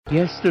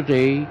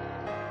Yesterday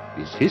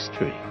is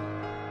history.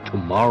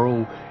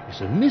 Tomorrow is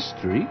a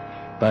mystery,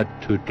 but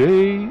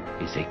today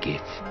is a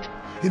gift.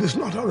 It is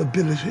not our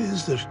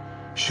abilities that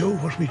show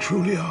what we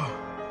truly are.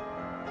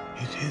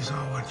 It is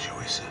our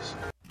choices.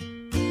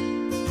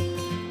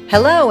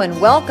 Hello and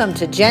welcome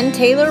to Jen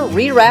Taylor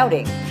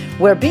Rerouting,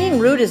 where being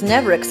rude is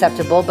never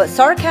acceptable, but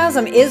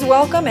sarcasm is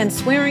welcome and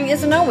swearing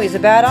isn't always a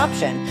bad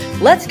option.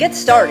 Let's get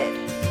started.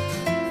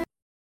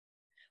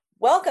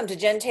 Welcome to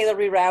Jen Taylor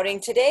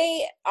Rerouting.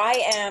 Today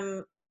I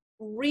am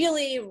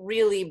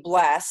really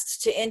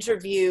blessed to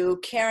interview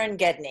Karen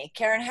Gedney.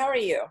 Karen, how are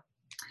you?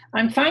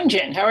 I'm fine,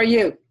 Jen. How are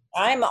you?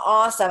 I'm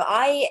awesome.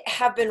 I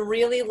have been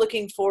really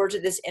looking forward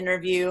to this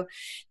interview.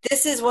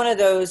 This is one of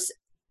those,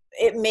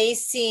 it may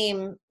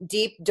seem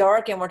deep,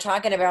 dark, and we're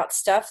talking about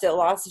stuff that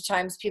lots of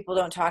times people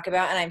don't talk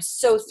about, and I'm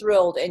so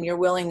thrilled in your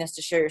willingness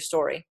to share your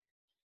story.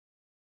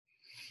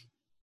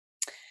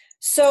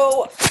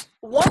 So,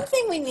 one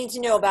thing we need to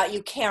know about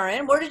you,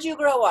 Karen, where did you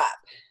grow up?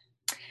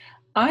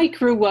 I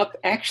grew up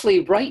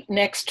actually right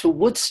next to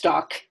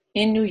Woodstock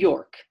in New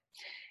York.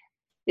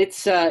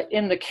 It's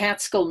in the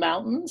Catskill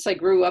Mountains. I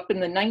grew up in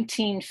the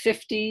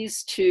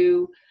 1950s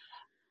to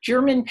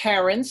German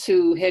parents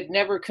who had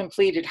never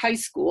completed high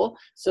school.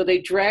 So they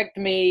dragged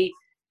me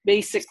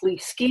basically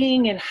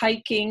skiing and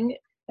hiking.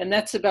 And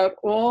that's about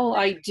all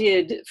I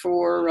did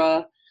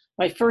for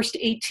my first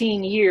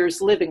 18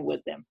 years living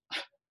with them.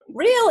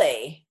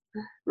 Really?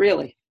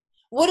 Really.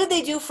 What did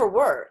they do for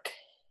work?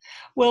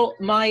 Well,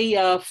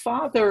 my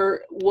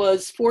father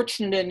was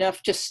fortunate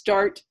enough to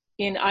start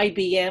in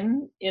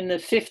IBM in the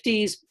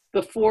 50s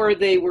before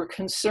they were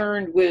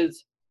concerned with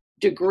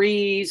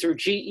degrees or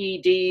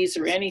GEDs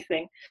or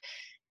anything.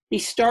 He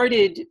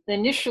started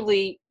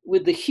initially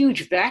with the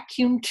huge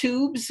vacuum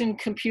tubes in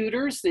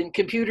computers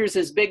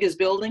as big as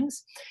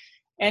buildings.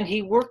 And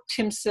he worked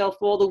himself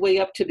all the way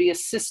up to be a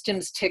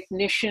systems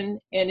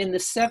technician, and in the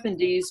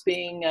 70s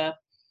being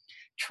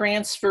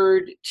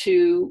transferred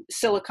to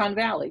Silicon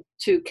Valley,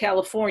 to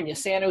California,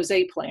 San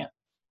Jose plant.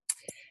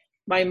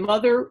 My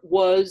mother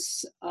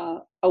was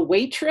a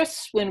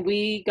waitress when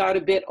we got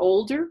a bit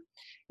older.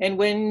 And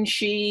when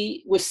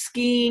she was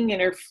skiing in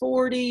her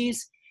 40s,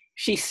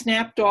 she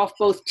snapped off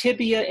both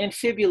tibia and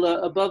fibula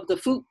above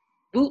the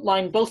boot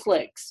line, both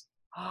legs.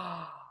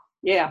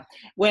 Yeah.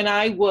 When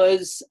I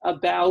was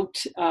about,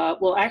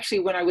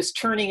 when I was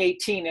turning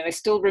 18, and I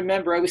still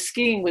remember I was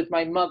skiing with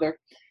my mother,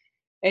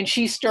 and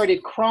she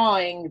started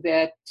crying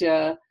that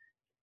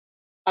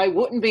I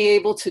wouldn't be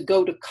able to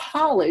go to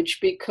college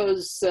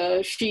because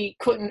she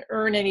couldn't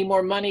earn any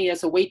more money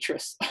as a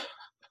waitress.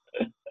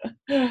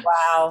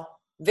 Wow.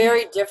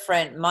 Very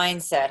different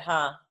mindset,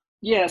 huh?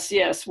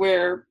 Yes,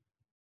 where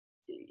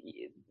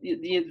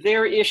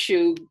their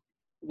issue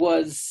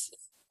was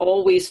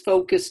always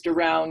focused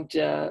around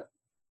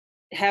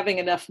having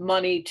enough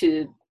money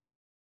to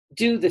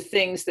do the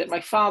things that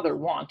my father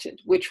wanted,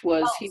 which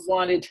was he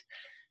wanted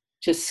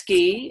to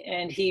ski,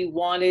 and he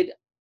wanted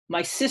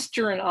my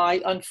sister and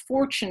I,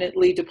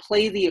 unfortunately, to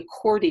play the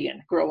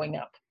accordion growing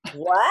up.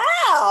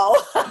 Wow.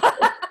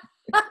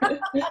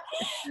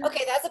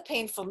 Okay, that's a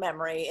painful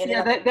memory.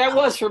 Yeah, that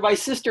was for my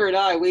sister and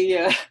I. We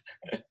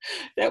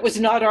that was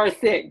not our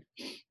thing.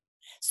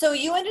 So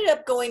you ended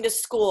up going to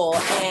school,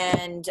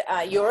 and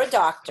you're a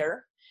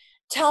doctor.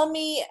 Tell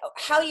me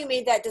how you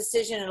made that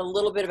decision and a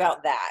little bit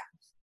about that.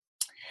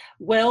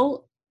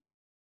 Well,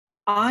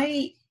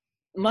 I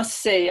must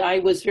say I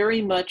was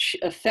very much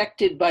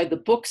affected by the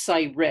books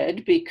I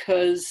read,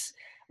 because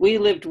we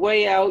lived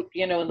way out,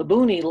 in the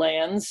boony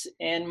lands,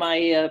 and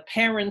my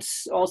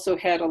parents also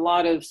had a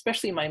lot of,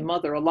 especially my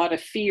mother, a lot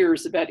of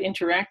fears about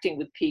interacting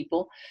with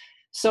people.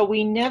 So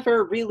we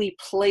never really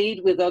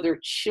played with other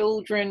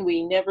children.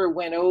 We never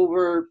went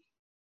over,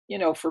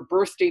 for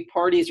birthday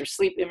parties or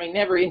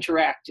never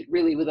interacted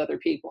really with other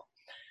people.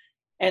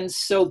 And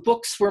so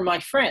books were my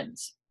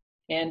friends.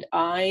 And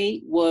I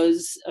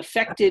was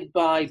affected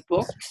by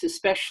books,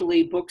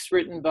 especially books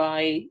written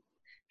by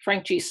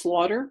Frank G.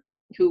 Slaughter,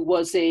 who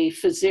was a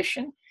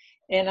physician.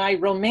 And I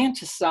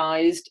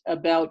romanticized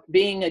about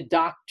being a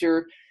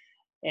doctor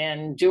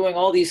and doing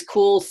all these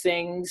cool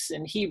things.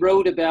 And he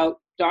wrote about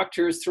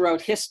doctors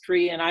throughout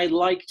history. And I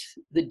liked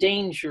the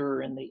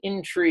danger and the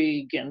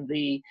intrigue and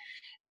the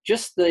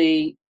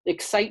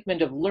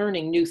excitement of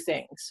learning new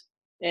things.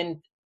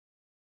 And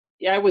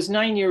I was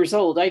 9 years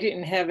old. I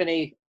didn't have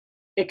any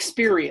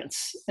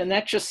experience, and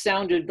that just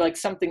sounded like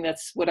something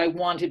that's what I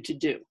wanted to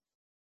do.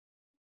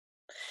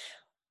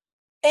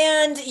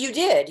 And you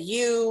did.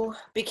 You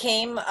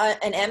became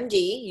an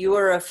MD. You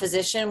were a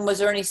physician. Was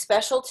there any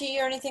specialty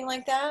or anything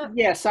like that?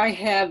 Yes, I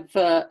have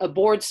a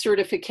board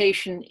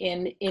certification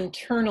in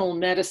internal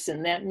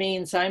medicine. That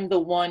means I'm the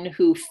one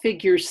who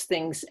figures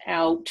things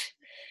out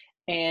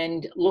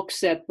and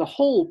looks at the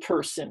whole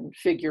person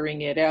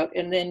figuring it out,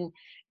 and then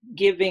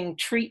giving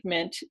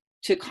treatment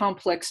to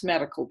complex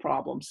medical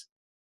problems.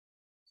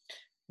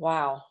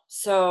 Wow.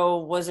 So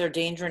was there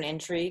danger and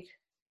intrigue?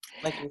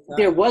 Like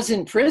there was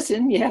in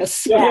prison,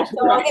 yes. Yeah.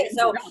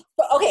 So,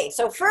 okay.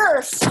 So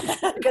first,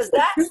 because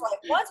that's like,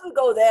 once we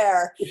go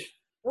there,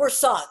 we're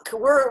sunk.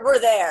 We're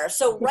there.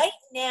 So right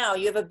now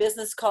you have a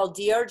business called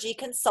DRG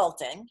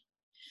Consulting,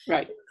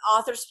 Right.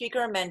 author,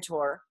 speaker, and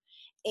mentor.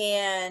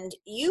 And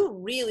you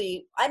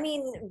really, I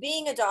mean,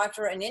 being a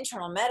doctor in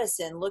internal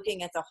medicine,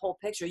 looking at the whole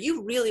picture,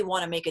 you really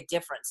want to make a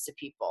difference to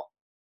people.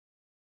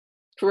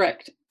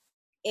 Correct.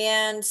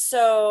 And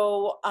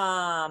so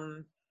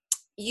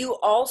you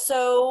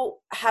also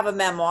have a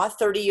memoir,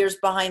 30 Years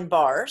Behind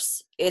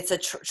Bars. It's a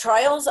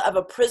Trials of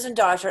a Prison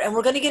Doctor, and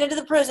we're going to get into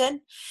the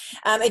prison.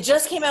 It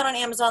just came out on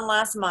Amazon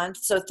last month,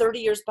 so 30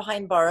 Years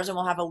Behind Bars, and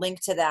we'll have a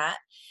link to that.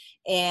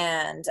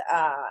 And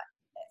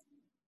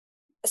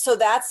so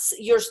that's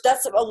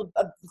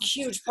a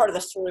huge part of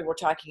the story we're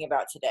talking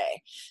about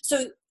today.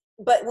 So,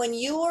 but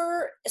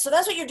so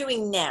that's what you're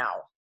doing now.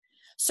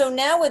 So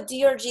now with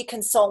DRG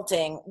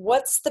Consulting,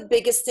 what's the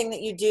biggest thing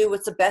that you do?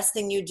 What's the best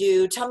thing you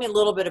do? Tell me a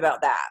little bit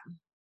about that.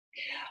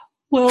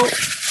 Well,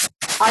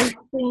 I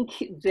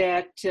think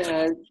that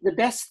the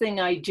best thing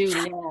I do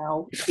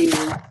now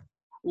is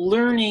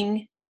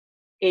learning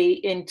a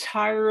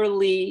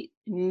entirely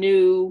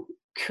new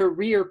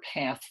career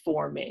path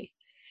for me.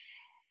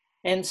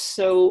 And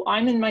so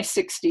I'm in my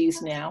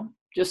 60s now,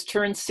 just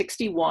turned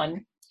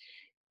 61.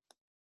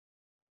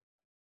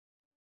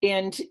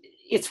 And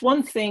it's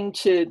one thing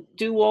to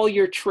do all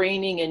your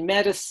training in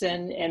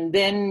medicine and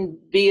then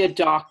be a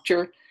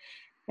doctor,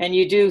 and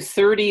you do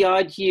 30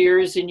 odd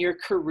years in your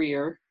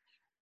career.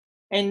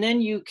 And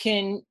then you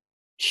can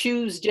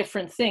choose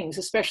different things,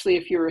 especially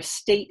if you're a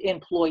state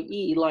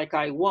employee like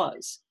I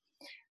was.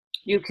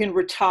 You can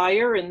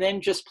retire and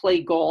then just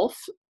play golf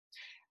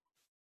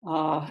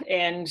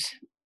and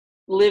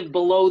live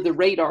below the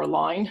radar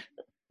line.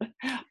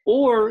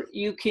 Or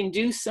you can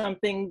do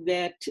something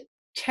that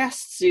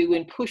tests you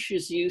and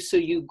pushes you so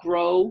you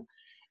grow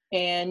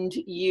and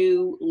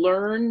you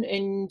learn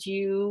and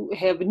you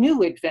have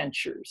new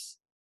adventures.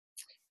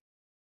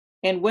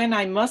 And when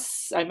I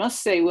must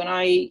say, when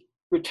I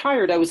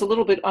retired, I was a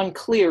little bit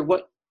unclear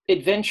what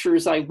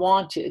adventures I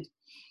wanted.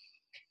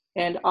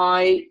 And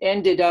I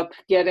ended up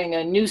getting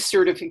a new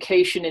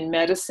certification in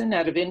medicine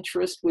out of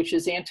interest, which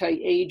is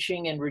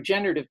anti-aging and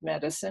regenerative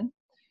medicine.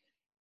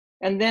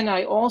 And then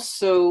I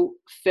also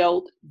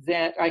felt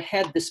that I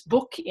had this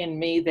book in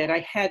me that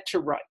I had to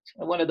write,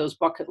 one of those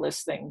bucket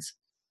list things.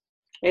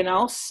 And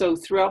also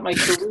throughout my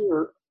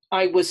career,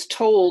 I was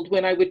told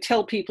when I would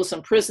tell people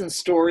some prison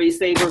stories,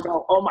 they would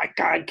go, "Oh my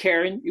God,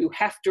 Karen, you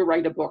have to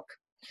write a book."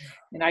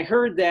 And I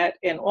heard that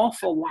an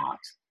awful lot.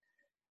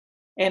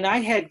 And I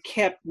had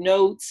kept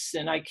notes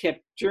and I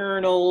kept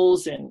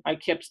journals and I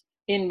kept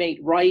inmate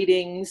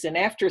writings. And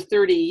after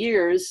 30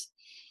 years,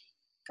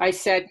 I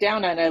sat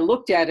down and I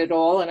looked at it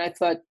all and I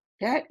thought,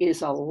 that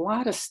is a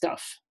lot of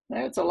stuff.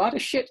 That's a lot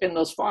of shit in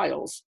those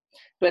files.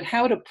 But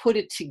how to put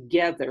it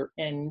together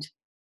and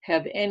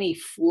have any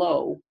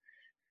flow,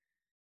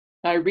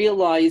 I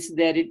realized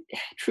that it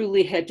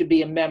truly had to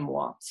be a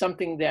memoir,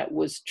 something that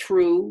was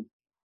true,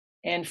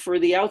 and for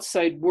the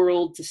outside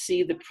world to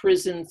see the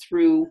prison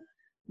through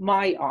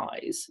my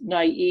eyes,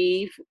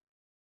 naive,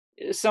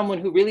 someone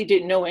who really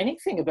didn't know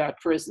anything about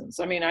prisons.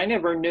 I mean, I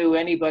never knew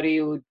anybody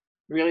who had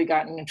really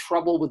gotten in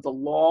trouble with the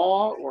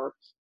law, or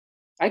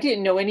I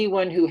didn't know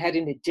anyone who had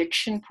an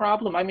addiction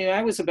problem. I mean,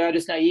 I was about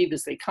as naive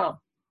as they come.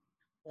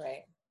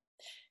 Right.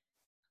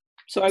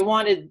 So I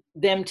wanted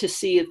them to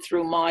see it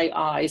through my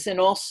eyes and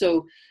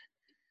also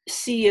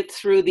see it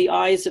through the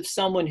eyes of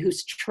someone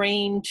who's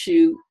trained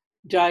to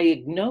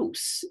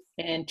diagnose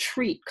and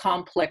treat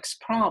complex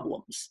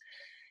problems.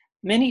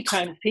 Many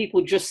times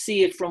people just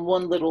see it from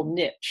one little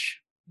niche.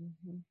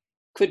 Mm-hmm.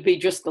 Could be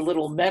just the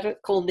little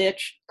medical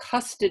niche,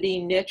 custody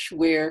niche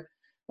where,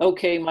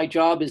 okay, my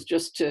job is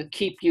just to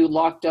keep you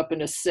locked up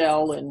in a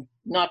cell and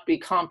not be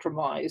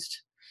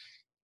compromised.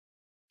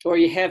 Or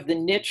you have the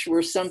niche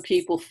where some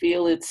people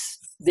feel it's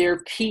their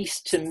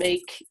piece to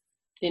make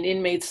an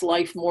inmate's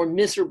life more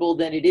miserable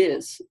than it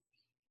is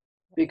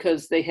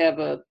because they have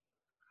a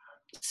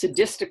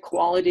sadistic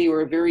quality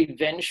or a very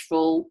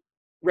vengeful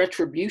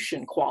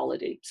retribution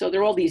quality. So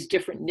there are all these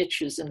different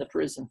niches in the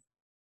prison.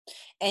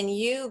 And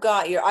you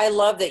got I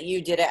love that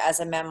you did it as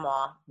a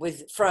memoir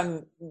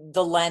from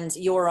the lens,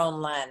 your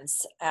own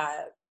lens.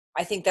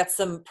 I think that's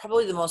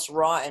probably the most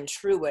raw and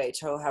true way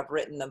to have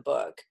written the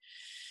book.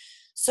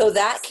 So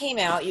that came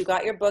out, you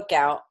got your book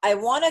out. I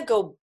want to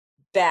go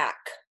back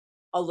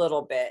a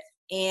little bit.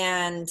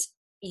 And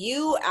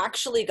you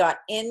actually got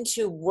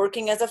into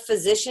working as a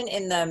physician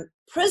in the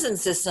prison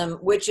system,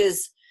 which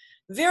is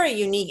very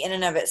unique in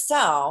and of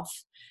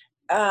itself,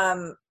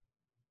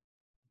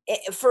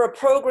 for a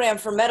program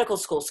for medical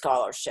school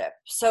scholarship.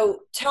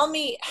 So tell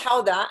me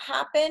how that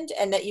happened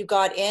and that you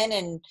got in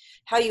and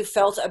how you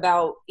felt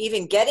about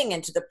even getting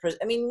into the prison.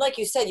 I mean, like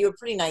you said, you were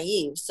pretty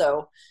naive.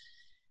 So,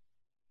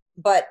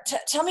 but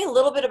tell me a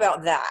little bit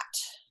about that.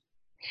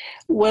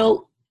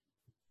 Well,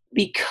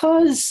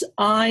 because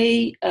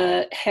I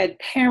had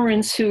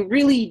parents who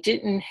really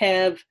didn't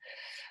have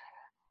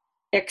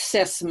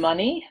excess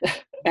money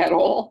at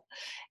all.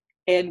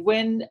 And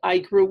when I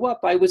grew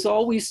up, I was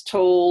always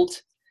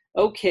told,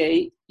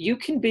 okay, you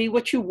can be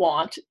what you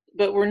want.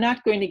 but we're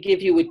not going to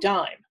give you a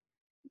dime.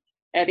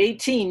 At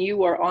 18,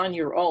 you are on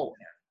your own.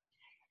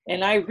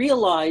 And I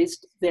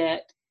realized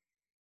that,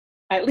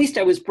 at least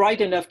I was bright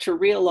enough to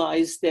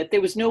realize that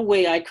there was no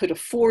way I could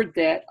afford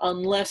that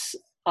unless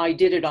I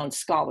did it on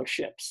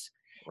scholarships.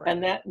 Right.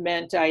 And that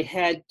meant I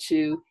had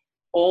to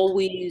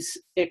always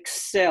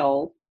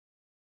excel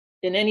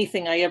in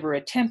anything I ever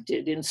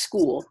attempted in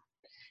school.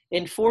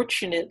 And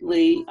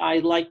fortunately, I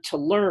like to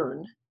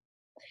learn.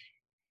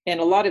 And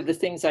a lot of the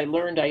things I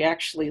learned, I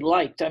actually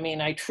liked. I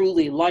mean, I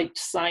truly liked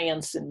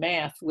science and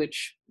math,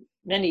 which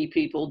many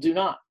people do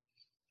not.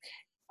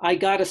 I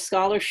got a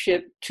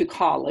scholarship to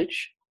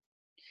college.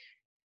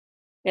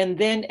 And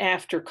then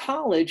after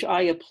college,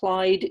 I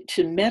applied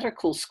to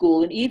medical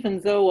school. And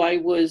even though I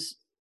was,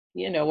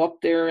 up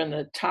there in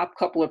the top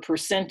couple of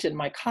percent in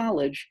my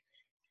college,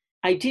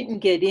 I didn't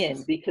get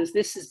in because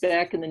this is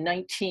back in the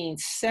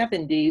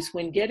 1970s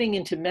when getting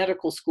into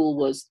medical school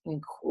was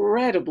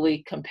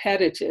incredibly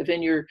competitive,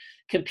 and you're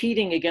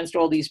competing against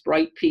all these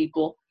bright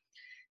people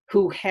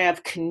who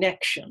have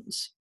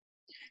connections,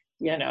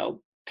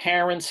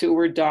 parents who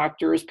were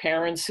doctors,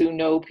 parents who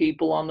know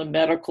people on the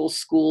medical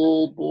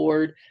school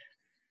board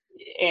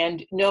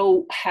and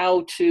know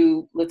how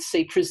to, let's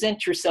say,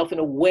 present yourself in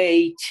a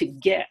way to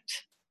get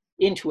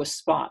into a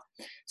spot.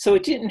 So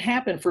it didn't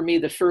happen for me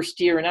the first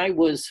year, and I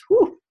was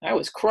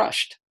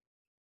crushed.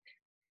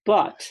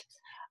 But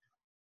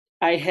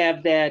I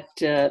have that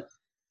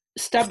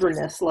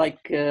stubbornness like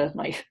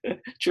my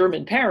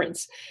German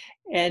parents,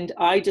 and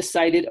I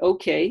decided,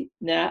 okay,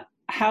 now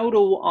how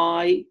do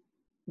I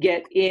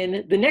get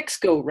in the next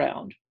go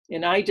round?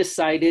 And I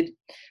decided,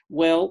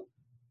 well,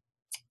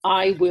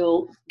 I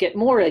will get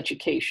more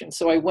education.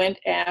 So I went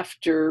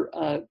after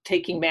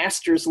taking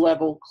master's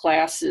level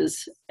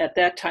classes at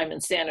that time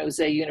in San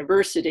Jose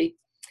University.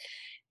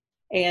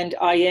 And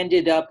I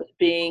ended up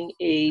being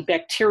a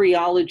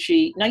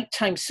bacteriology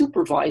nighttime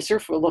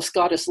supervisor for Los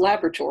Gatos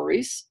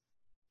Laboratories.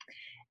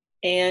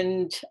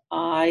 And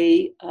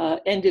I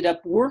ended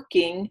up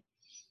working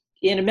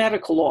in a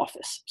medical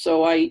office.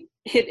 So I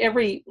hit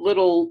every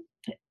little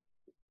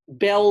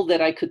bell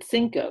that I could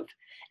think of.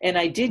 And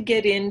I did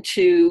get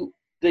into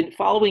the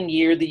following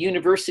year, the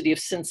University of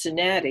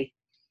Cincinnati.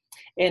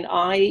 And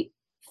I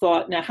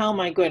thought, now how am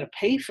I going to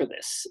pay for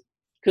this?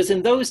 Because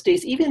in those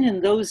days, even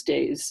in those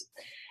days,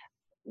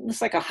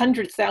 it's like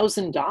 $100,000,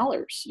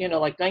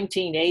 like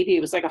 1980, it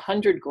was like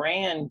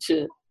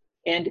 $100,000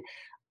 and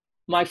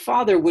my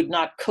father would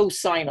not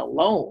co-sign a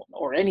loan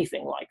or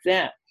anything like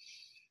that.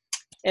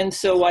 And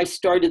so I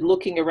started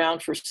looking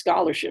around for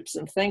scholarships,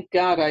 and thank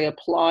God I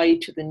applied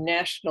to the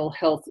National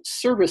Health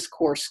Service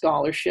Corps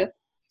scholarship.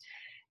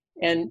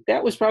 And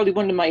that was probably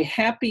one of my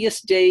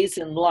happiest days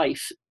in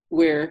life,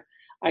 where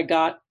I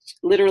got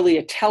literally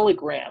a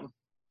telegram.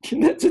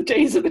 That's the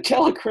days of the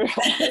telegram.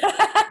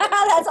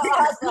 That's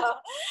awesome.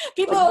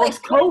 People like are Morse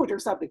code or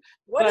something.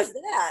 What is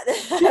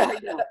that?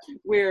 Yeah,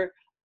 where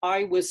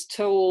I was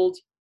told,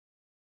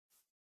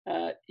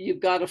 you've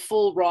got a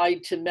full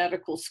ride to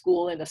medical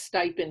school and a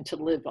stipend to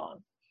live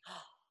on.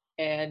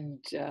 And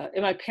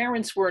my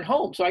parents weren't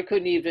home, so I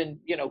couldn't even,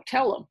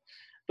 tell them.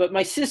 But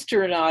my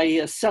sister and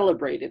I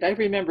celebrated. I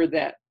remember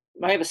that.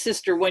 I have a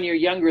sister 1 year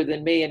younger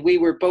than me, and we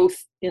were both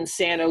in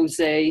San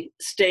Jose,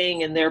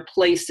 staying in their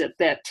place at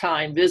that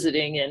time,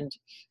 visiting, and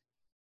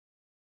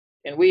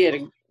we had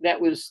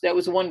that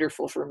was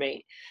wonderful for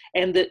me.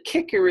 And the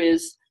kicker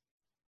is,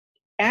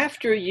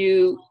 after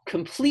you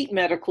complete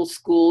medical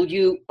school,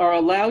 you are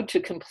allowed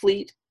to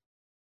complete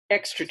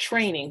extra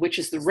training, which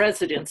is the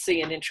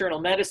residency in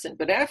internal medicine.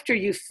 But after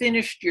you've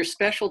finished your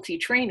specialty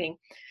training,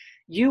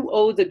 you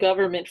owe the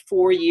government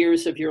 4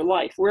 years of your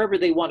life, wherever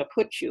they want to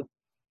put you.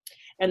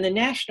 And the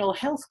National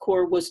Health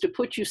Corps was to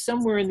put you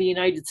somewhere in the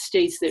United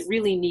States that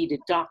really needed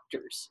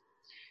doctors.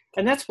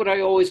 And that's what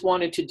I always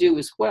wanted to do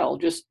as well,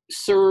 just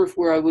serve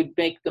where I would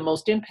make the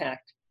most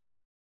impact.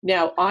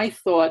 Now, I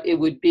thought it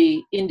would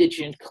be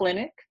indigent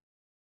clinic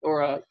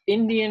or an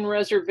Indian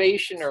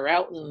reservation or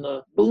out in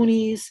the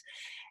boonies.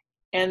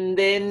 And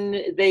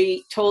then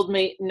they told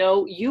me,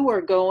 no, you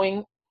are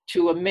going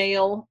to a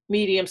male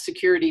medium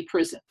security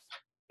prison.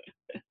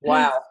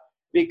 Wow.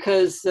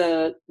 Because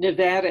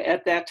Nevada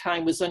at that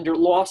time was under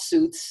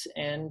lawsuits,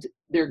 and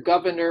their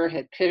governor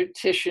had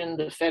petitioned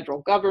the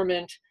federal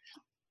government,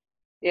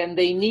 and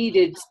they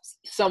needed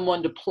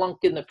someone to plunk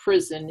in the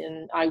prison,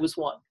 and I was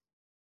one.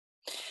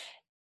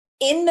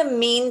 In the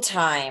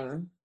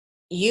meantime,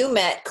 you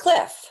met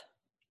Cliff.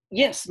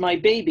 Yes, my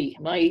baby,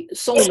 my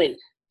soulmate.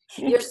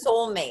 Your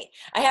soulmate.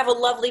 I have a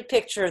lovely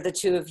picture of the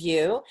two of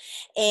you.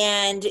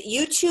 And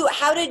you two,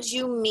 how did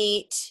you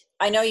meet?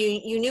 I know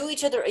you knew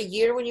each other a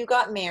year when you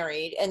got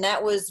married, and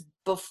that was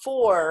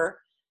before,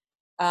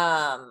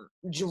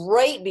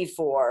 right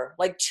before,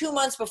 like 2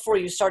 months before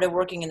you started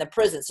working in the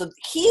prison. So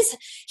he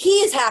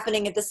is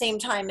happening at the same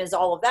time as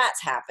all of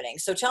that's happening.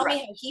 So tell me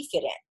how he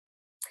fit in.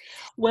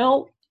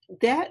 Well,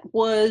 that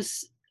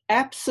was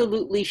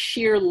absolutely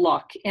sheer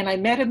luck. And I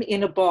met him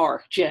in a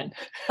bar, Jen.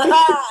 All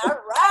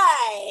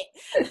right.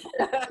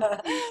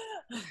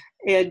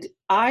 And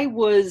I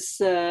was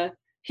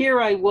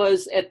here I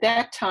was, at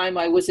that time,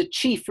 I was a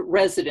chief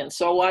resident.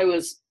 So I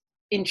was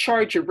in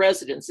charge of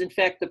residents. In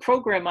fact, the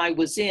program I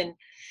was in,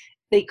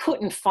 they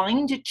couldn't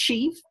find a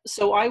chief.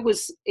 So I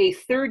was a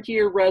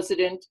third-year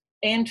resident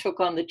and took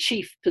on the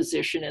chief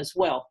position as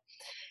well.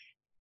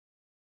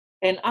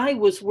 And I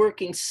was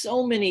working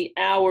so many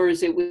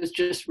hours, it was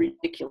just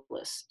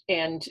ridiculous.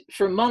 And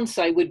for months,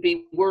 I would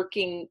be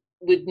working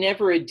with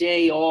never a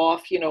day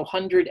off,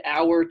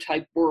 100-hour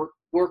type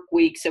work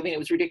weeks. I mean, it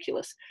was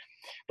ridiculous.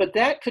 But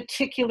that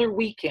particular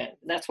weekend,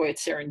 and that's why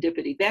it's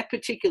serendipity, that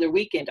particular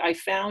weekend, I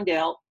found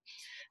out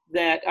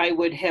that I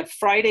would have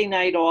Friday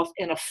night off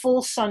and a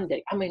full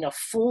Sunday. I mean, a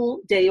full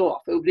day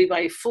off. It would be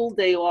my full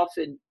day off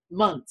in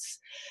months.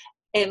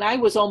 And I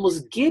was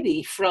almost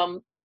giddy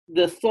from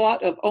the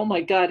thought of, oh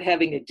my God,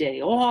 having a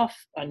day off,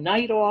 a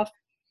night off.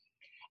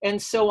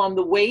 And so on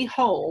the way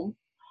home,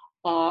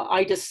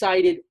 I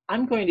decided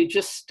I'm going to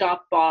just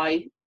stop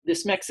by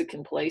this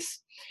Mexican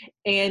place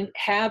and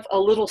have a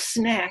little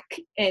snack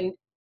and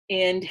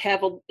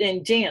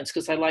dance,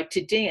 because I like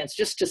to dance,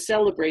 just to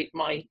celebrate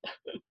my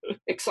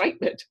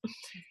excitement.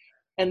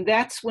 And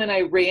that's when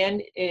I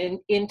ran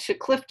into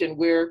Clifton,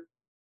 where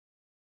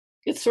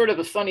it's sort of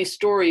a funny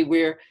story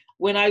where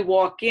when I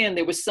walk in,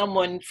 there was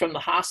someone from the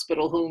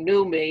hospital who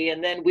knew me,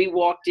 and then we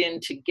walked in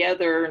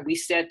together and we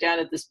sat down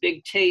at this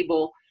big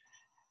table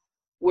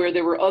where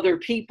there were other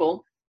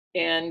people,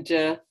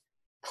 and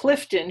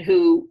Clifton,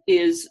 who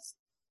is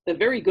a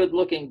very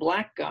good-looking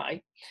black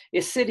guy,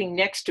 is sitting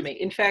next to me.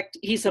 In fact,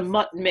 he's a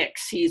mutt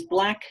mix. He's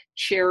Black,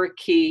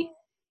 Cherokee,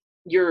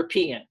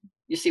 European.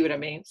 You see what I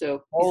mean?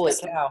 So Holy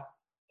cow.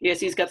 Yes,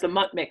 he's got the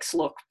mutt mix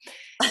look.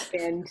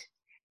 And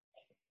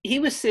he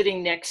was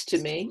sitting next to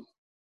me,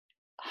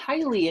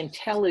 highly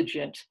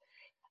intelligent,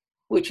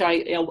 which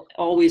I have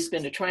always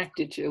been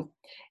attracted to.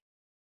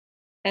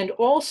 And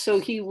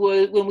also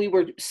when we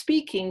were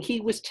speaking,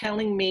 he was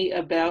telling me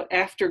about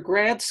after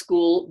grad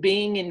school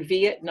being in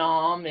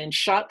Vietnam and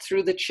shot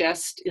through the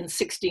chest in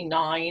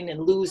 '69 and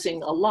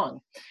losing a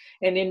lung.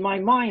 And in my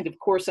mind, of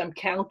course, I'm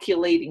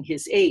calculating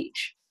his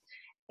age.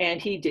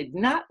 And he did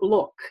not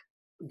look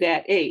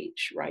that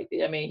age, right?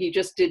 I mean, he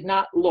just did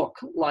not look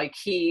like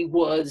he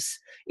was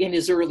in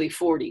his early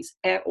 40s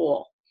at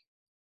all.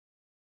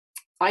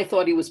 I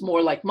thought he was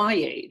more like my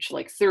age,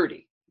 like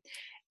 30.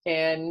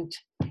 And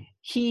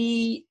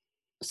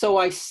so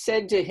I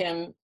said to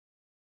him,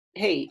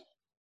 hey,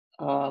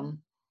 how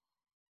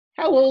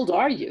old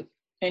are you?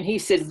 And he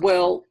said,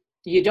 well,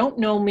 you don't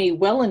know me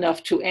well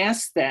enough to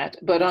ask that,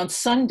 but on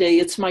Sunday,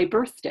 it's my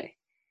birthday.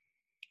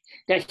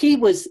 Now he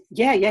was,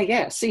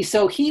 yeah. See,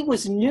 so he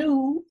was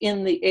new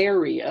in the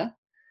area,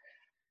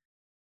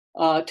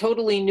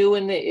 totally new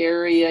in the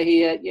area.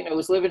 He had,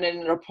 was living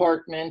in an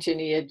apartment, and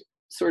he had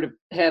sort of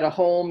had a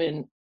home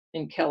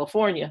in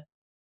California.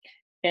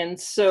 And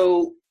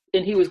so,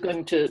 and he was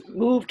going to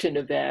move to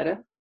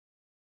Nevada.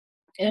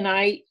 And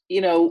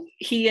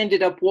he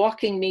ended up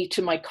walking me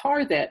to my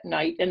car that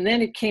night. And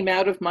then it came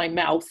out of my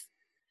mouth,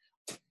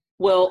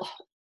 well,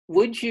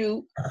 would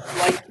you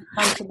like to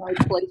come to my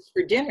place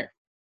for dinner?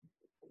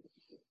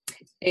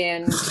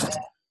 And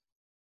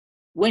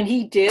when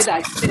he did,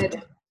 I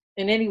said,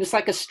 and then he was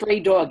like a stray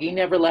dog. He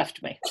never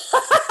left me.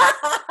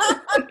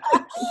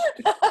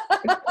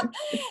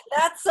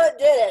 That's what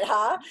did it,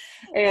 huh?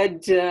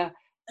 And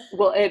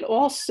and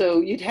also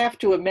you'd have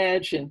to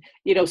imagine,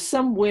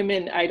 some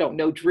women, I don't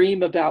know,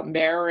 dream about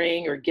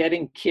marrying or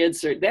getting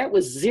kids, or that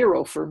was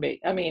zero for me.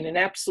 I mean, an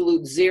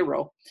absolute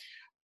zero.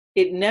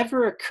 It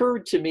never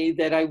occurred to me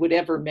that I would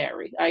ever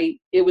marry.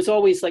 It was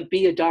always like,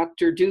 be a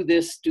doctor, do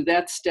this, do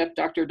that step,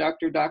 doctor.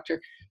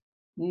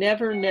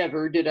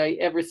 Never did I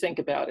ever think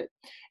about it.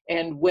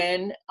 And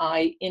when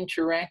I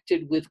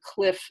interacted with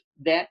Cliff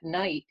that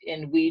night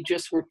and we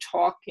just were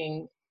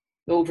talking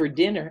over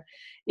dinner,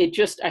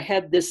 I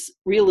had this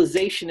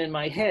realization in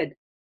my head,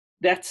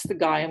 that's the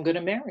guy I'm going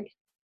to marry.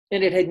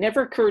 And it had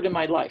never occurred in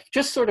my life.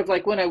 Just sort of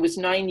like when I was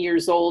 9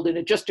 years old and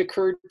it just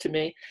occurred to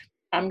me,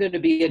 I'm going to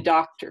be a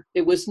doctor.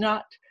 It was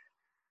not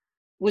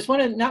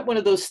one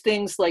of those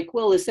things like,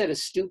 well, is that a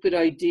stupid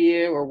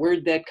idea or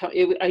where'd that come?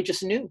 I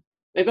just knew.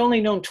 I've only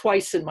known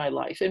twice in my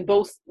life, and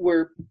both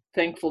were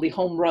thankfully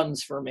home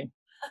runs for me.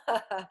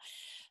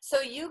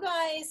 So you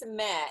guys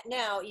met.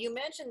 Now, you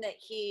mentioned that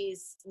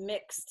he's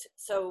mixed.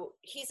 So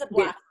he's a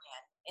black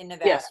man in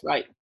Nevada. Yes,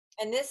 right.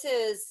 And this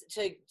is,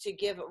 to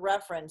give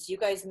reference, you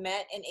guys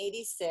met in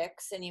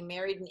 86 and you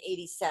married in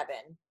 87.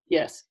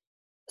 Yes.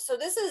 So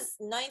this is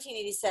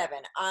 1987.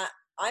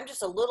 I'm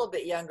just a little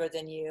bit younger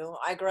than you.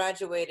 I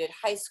graduated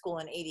high school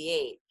in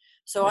 88.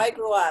 So I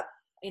grew up,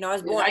 I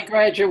was born. I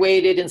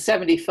graduated in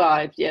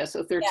 75. Yeah.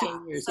 So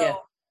 13 years.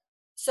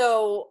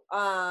 So,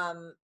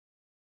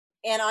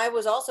 and I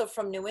was also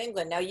from New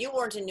England. Now, you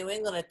weren't in New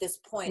England at this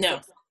point.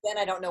 No. So then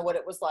I don't know what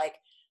it was like.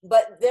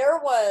 But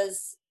there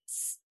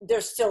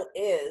still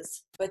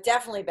is, but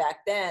definitely back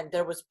then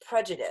there was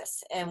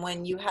prejudice. And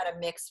when you had a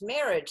mixed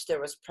marriage, there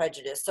was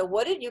prejudice. So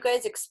what did you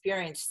guys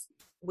experience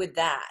with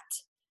that?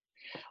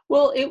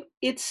 Well,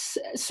 it's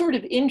sort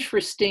of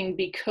interesting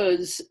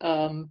because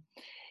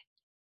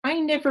I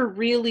never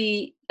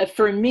really,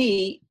 for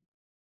me,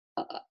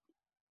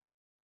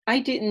 I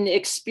didn't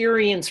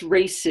experience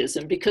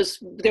racism because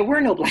there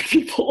were no Black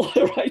people,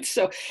 right?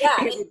 So, Yeah,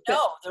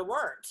 no, there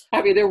weren't.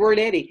 I mean, there weren't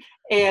any.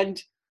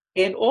 And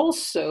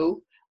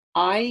also,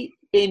 I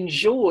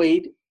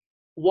enjoyed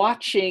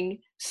watching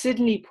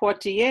Sidney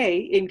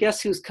Poitier in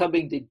Guess Who's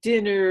Coming to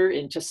Dinner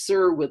and To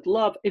Sir with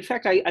Love. In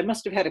fact, I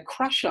must have had a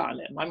crush on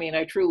him. I mean,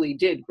 I truly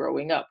did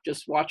growing up,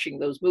 just watching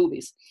those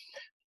movies.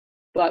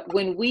 But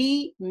when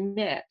we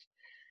met,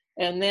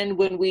 and then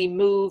when we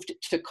moved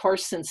to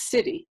Carson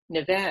City,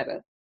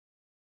 Nevada,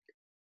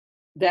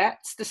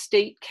 that's the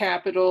state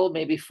capital,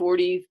 maybe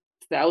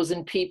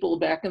 40,000 people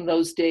back in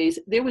those days.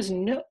 There was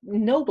no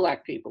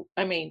Black people.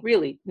 I mean,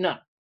 really, none.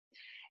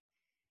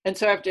 And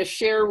so I have to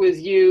share with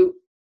you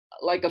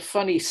like a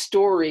funny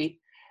story.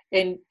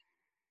 And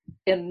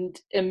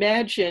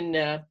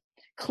imagine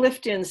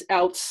Clifton's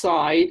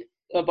outside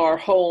of our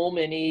home,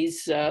 and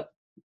he's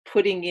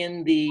putting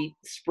in the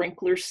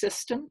sprinkler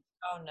system.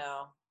 Oh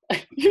no.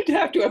 You'd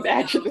have to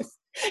imagine this.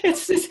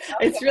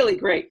 It's really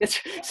great.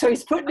 So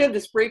he's putting in the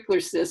sprinkler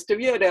system,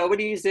 when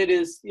he's in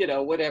his,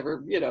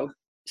 whatever,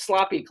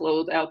 sloppy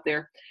clothes out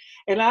there.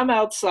 And I'm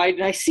outside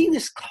and I see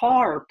this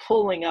car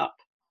pulling up,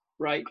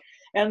 right?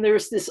 And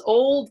there's this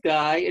old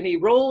guy and he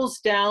rolls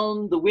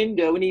down the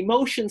window and he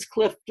motions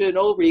Clifton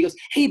over. He goes,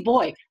 hey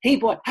boy,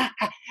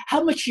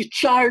 how much you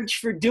charge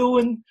for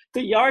doing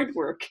the yard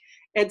work?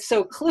 And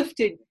so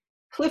Clifton,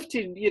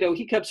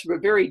 he comes from a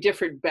very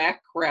different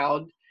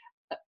background,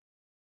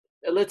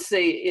 let's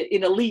say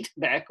an elite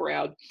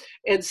background.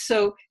 And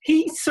so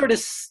he sort of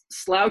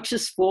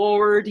slouches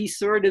forward. He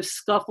sort of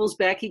scuffles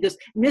back. He goes,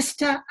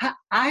 Mister,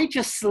 I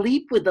just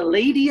sleep with the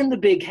lady in the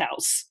big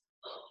house.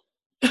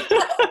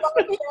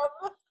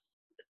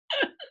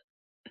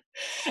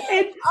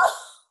 and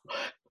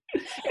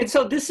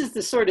so this is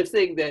the sort of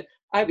thing that,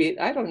 I mean,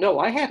 I don't know.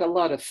 I had a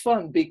lot of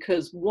fun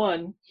because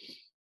one,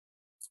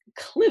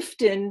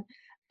 Clifton,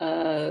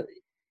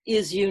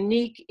 is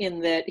unique in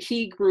that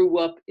he grew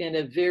up in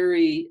a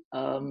very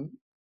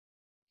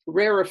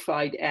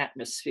rarefied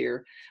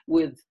atmosphere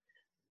with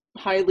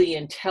highly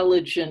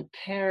intelligent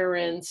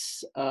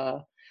parents,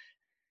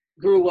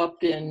 grew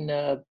up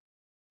in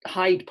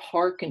Hyde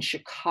Park in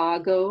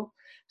Chicago.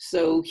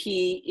 So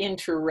he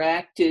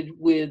interacted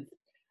with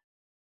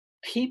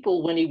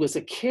people when he was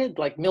a kid,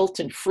 like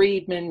Milton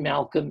Friedman,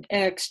 Malcolm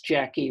X,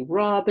 Jackie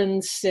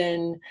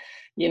Robinson.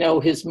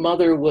 His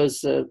mother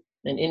was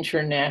an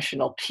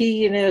international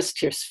pianist.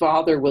 His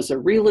father was a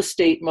real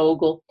estate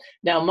mogul.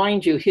 Now,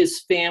 mind you,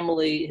 his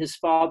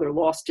father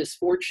lost his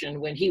fortune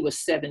when he was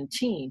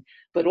 17,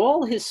 but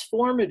all his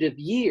formative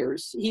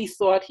years, he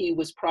thought he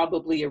was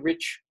probably a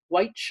rich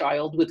white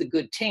child with a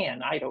good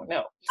tan. I don't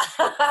know.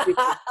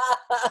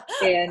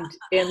 and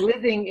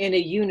living in a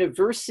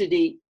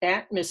university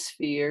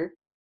atmosphere,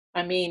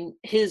 I mean,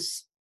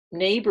 his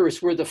neighbors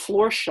were the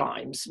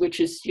Florshimes, which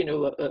is,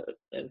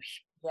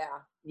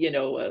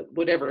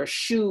 whatever, a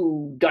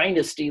shoe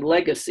dynasty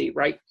legacy,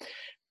 right?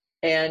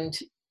 And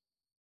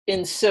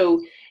so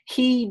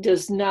he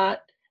does not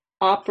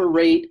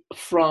operate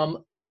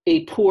from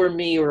a poor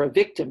me or a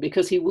victim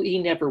because he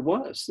never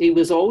was. He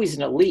was always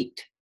an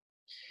elite.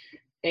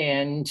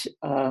 And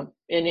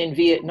in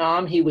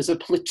Vietnam, he was a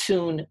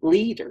platoon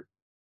leader.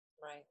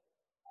 Right.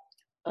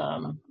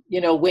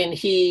 When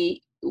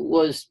he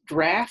was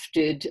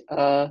drafted,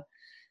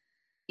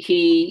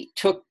 he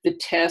took the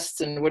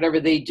tests and whatever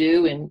they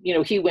do. And,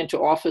 he went to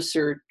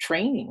officer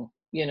training,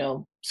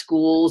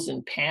 schools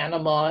in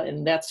Panama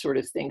and that sort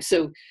of thing.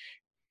 So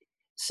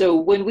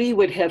when we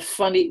would have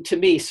funny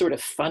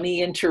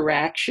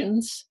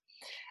interactions,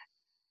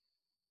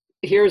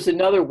 here's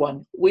another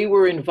one. We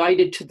were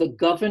invited to the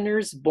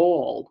governor's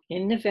ball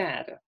in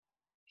Nevada.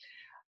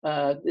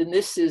 And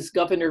this is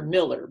Governor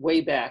Miller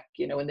way back,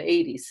 in the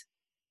 80s.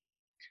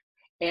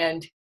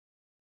 And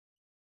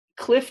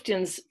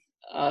Clifton's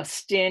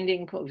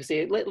standing,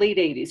 late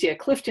 80s. Yeah,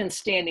 Clifton's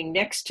standing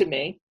next to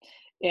me.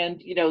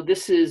 And,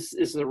 this is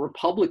the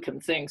Republican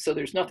thing. So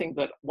there's nothing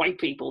but white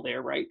people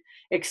there, right?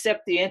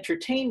 Except the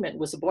entertainment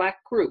was a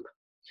Black group.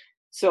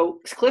 So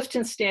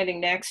Clifton's standing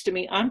next to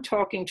me. I'm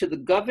talking to the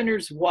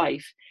governor's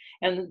wife,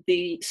 and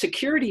the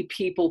security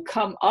people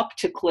come up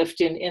to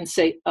Clifton and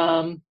say,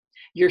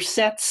 your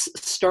set's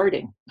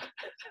starting.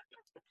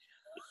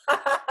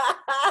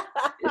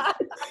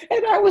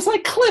 And I was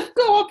like, Cliff,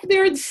 go up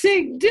there and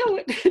sing. Do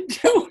it.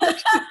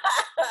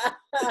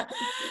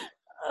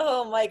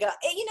 Oh my God.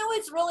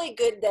 It's really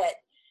good that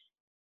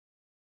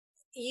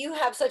you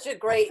guys have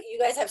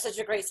such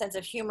a great sense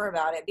of humor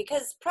about it,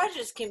 because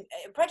prejudice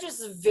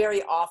is a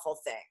very awful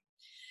thing.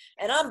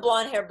 And I'm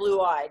blonde hair,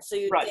 blue eyed. So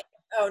you think,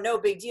 oh, no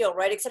big deal,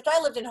 right? Except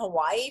I lived in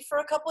Hawaii for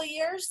a couple of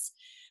years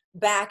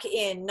back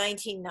in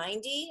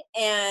 1990,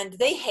 and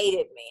they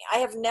hated me. I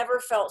have never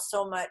felt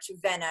so much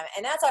venom.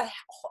 And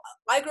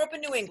I grew up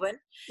in New England.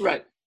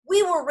 Right.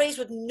 We were raised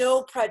with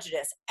no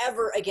prejudice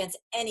ever against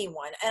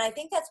anyone. And I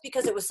think that's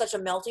because it was such a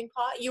melting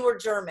pot. You were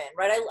German,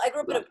 right? I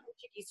grew up in a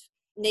Portuguese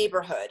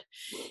neighborhood.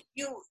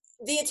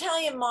 the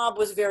Italian mob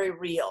was very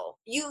real.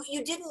 You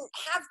didn't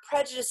have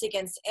prejudice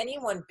against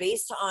anyone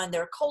based on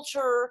their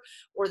culture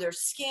or their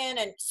skin.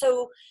 And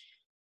so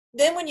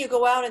then when you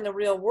go out in the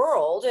real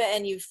world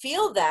and you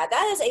feel that,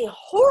 that is a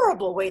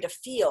horrible way to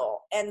feel.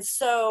 And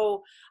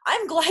so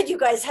I'm glad you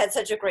guys had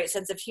such a great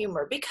sense of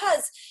humor,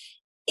 because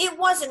it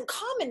wasn't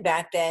common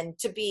back then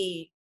to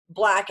be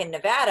Black in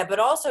Nevada, but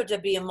also to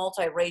be a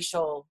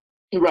multiracial.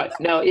 Right.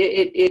 No,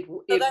 it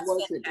that's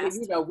wasn't.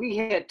 fantastic. You know, we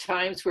had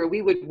times where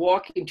we would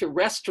walk into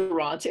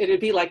restaurants and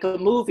it'd be like a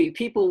movie.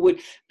 People would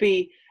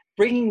be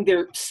bringing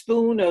their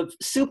spoon of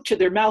soup to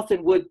their mouth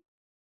and would,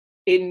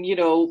 in, you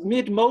know,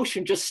 mid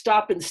motion, just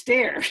stop and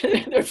stare.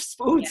 Their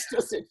spoons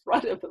just in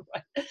front of them.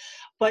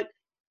 But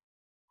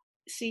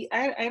see,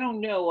 I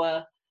don't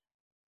know.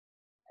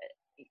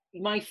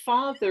 My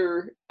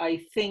father,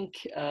 I think,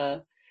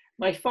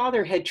 my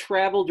father had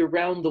traveled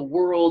around the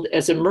world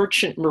as a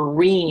merchant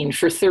marine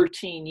for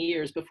 13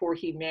 years before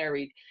he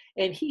married.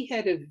 And he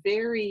had a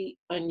very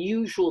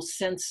unusual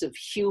sense of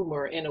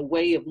humor and a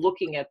way of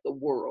looking at the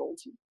world.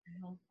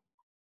 Mm-hmm.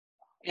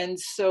 And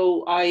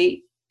so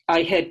I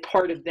had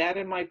part of that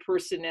in my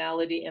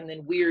personality, and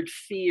then weird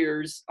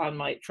fears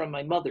from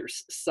my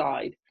mother's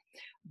side.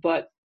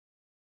 But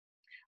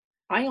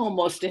I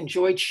almost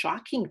enjoyed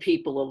shocking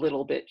people a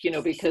little bit, you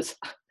know, because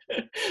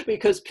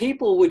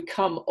people would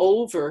come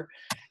over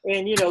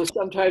and, you know,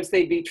 sometimes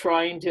they'd be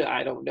trying to,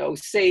 I don't know,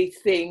 say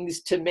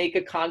things to make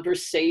a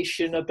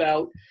conversation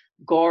about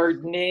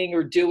gardening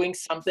or doing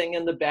something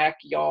in the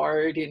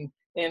backyard.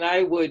 And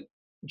I would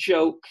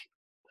joke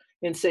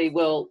and say,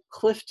 well,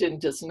 Clifton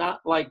does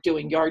not like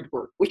doing yard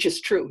work, which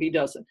is true, he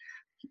doesn't.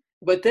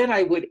 But then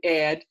I would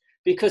add,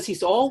 because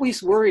he's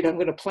always worried I'm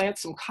going to plant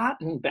some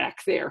cotton back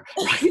there,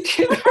 right?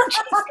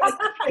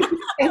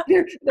 And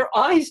their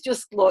eyes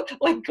just go up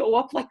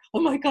like, oh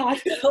my God,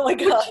 oh my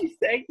God, what'd she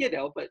say? You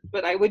know, but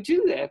I would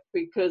do that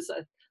because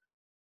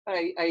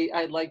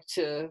I like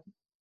to.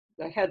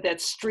 I had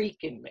that streak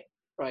in me,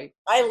 right?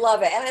 I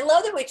love it, and I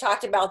love that we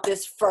talked about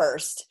this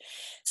first.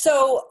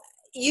 So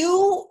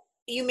you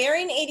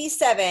marry in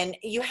 87,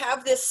 you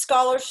have this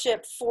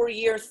scholarship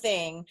 4-year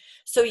thing.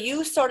 So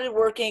you started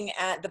working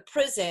at the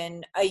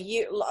prison a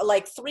year,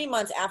 like 3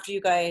 months after you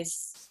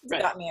guys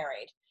got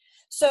married.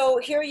 So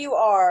here you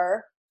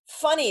are,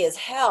 funny as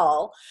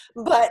hell,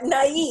 but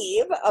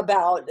naive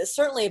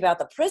certainly about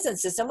the prison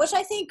system, which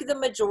I think the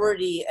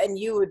majority, and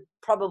you would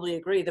probably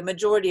agree, the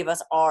majority of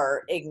us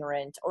are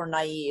ignorant or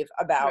naive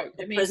about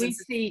the prison we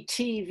system. see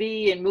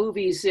TV and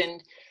movies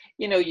and,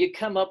 you know, you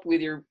come up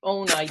with your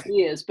own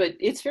ideas, but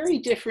it's very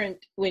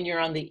different when you're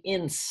on the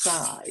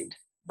inside.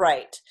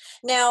 Right.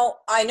 Now,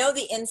 I know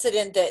the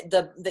incident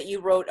that you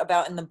wrote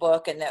about in the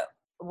book and that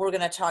we're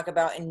going to talk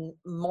about in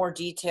more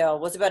detail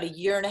was about 1.5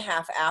 years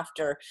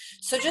after.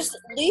 So just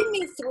lead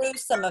me through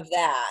some of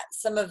that,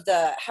 some of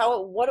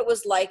what it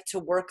was like to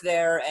work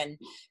there,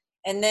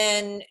 and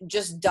then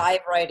just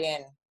dive right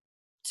in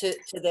to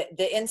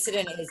the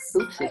incident is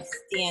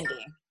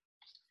outstanding.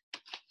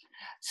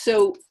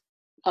 So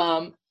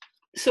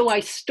I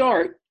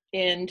start,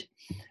 and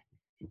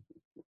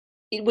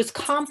it was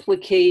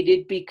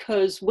complicated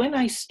because when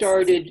I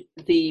started,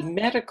 the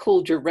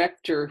medical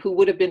director, who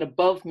would have been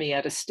above me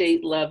at a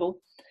state level,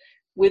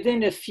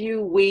 within a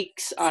few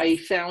weeks, I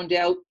found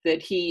out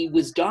that he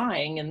was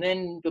dying, and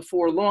then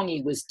before long,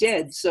 he was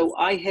dead. So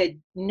I had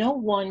no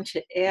one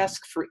to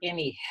ask for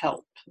any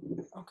help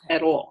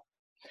at all,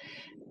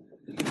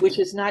 which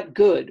is not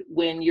good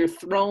when you're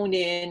thrown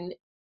in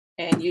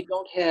and you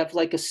don't have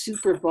like a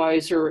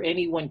supervisor or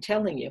anyone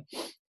telling you.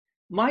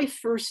 My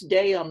first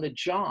day on the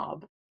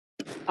job,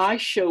 I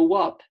show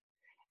up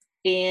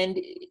and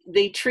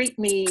they treat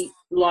me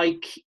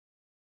like,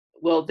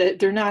 well,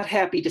 they're not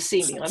happy to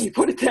see me. Let me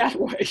put it that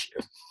way.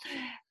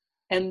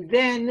 And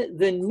then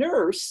the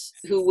nurse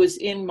who was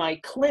in my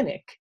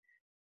clinic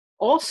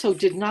also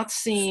did not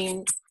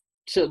seem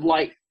to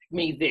like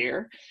me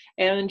there.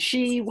 And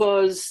she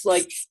was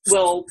like,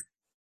 well,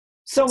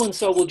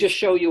 so-and-so will just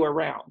show you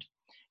around.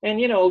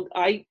 And, you know,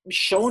 I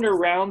shown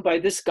around by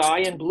this guy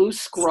in blue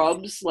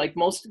scrubs, like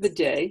most of the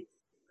day.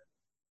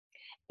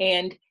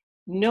 And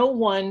no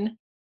one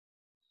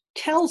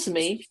tells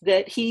me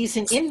that he's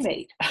an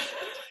inmate.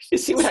 You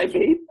see what I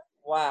mean?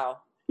 Wow.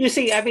 You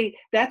see, I mean,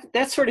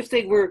 that sort of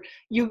thing where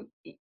you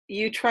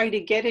try to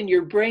get in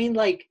your brain,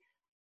 like,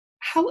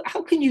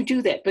 how can you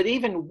do that? But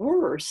even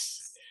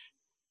worse,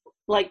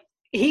 like,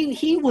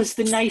 he was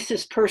the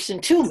nicest person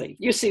to me.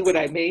 You see what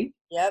I mean?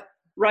 Yep.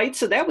 Right.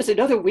 So that was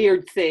another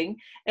weird thing.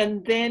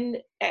 And then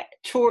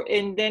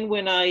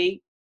when I,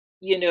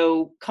 you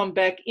know, come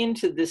back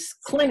into this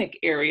clinic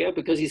area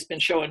because he's been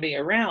showing me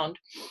around,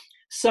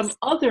 some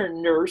other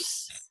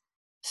nurse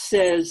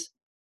says,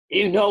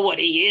 you know what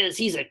he is?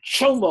 He's a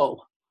chomo.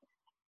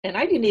 And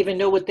I didn't even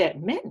know what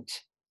that meant.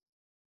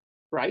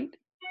 Right.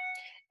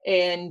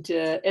 And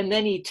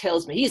then he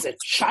tells me he's a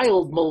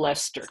child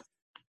molester.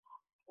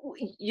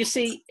 You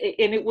see,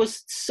 and it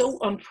was so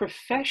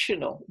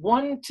unprofessional.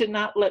 One, to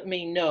not let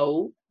me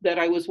know that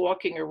I was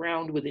walking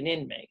around with an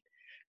inmate.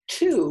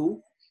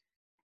 Two,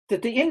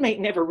 that the inmate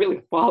never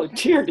really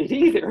volunteered it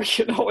either,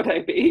 you know what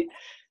I mean?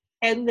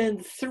 And then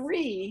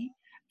 3,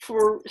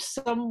 for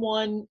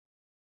someone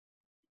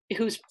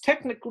who's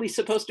technically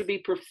supposed to be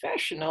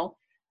professional,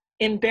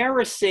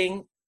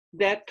 embarrassing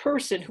that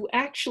person who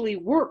actually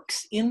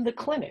works in the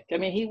clinic. I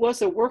mean, he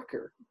was a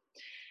worker.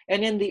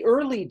 And in the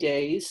early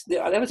days,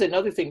 that was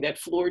another thing that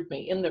floored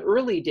me. In the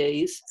early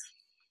days,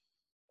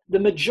 the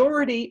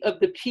majority of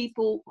the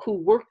people who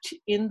worked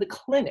in the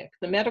clinic,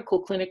 the medical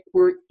clinic,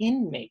 were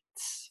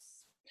inmates.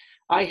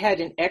 I had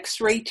an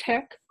X-ray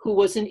tech who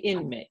was an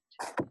inmate.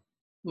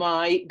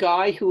 My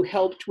guy who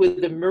helped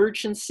with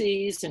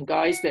emergencies and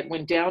guys that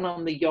went down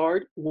on the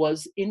yard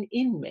was an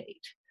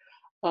inmate.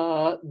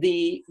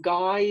 The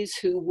guys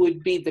who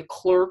would be the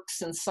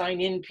clerks and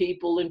sign in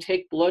people and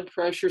take blood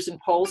pressures and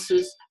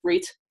pulses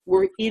rates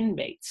were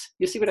inmates.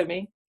 You see what I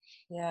mean?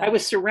 Yeah. I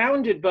was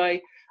surrounded by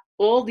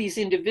all these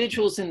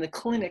individuals in the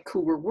clinic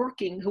who were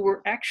working, who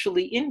were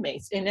actually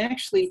inmates. And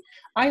actually,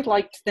 I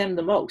liked them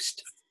the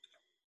most,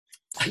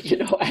 you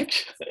know,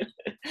 actually,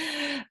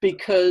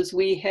 because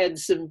we had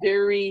some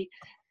very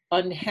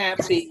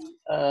unhappy,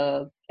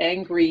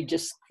 angry,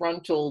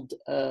 disgruntled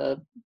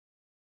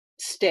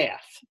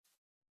staff.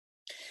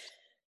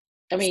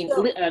 I mean,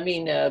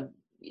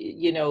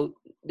 you know,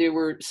 there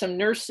were some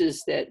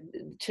nurses that,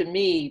 to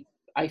me,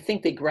 I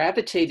think they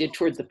gravitated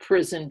toward the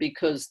prison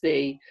because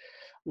they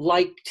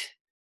liked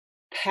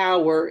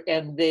power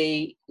and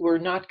they were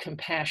not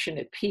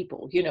compassionate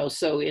people, you know,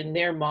 so in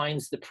their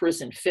minds, the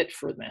prison fit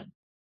for them.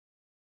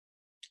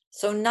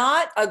 So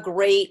not a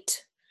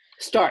great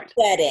start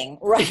setting,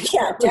 right?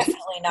 Yeah,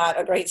 definitely not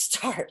a great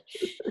start.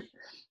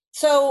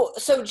 So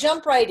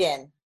jump right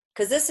in,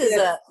 because this is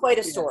quite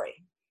a story.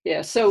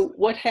 Yeah. So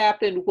what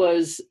happened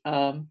was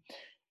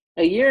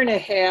a year and a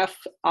half,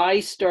 I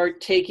started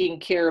taking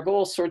care of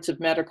all sorts of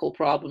medical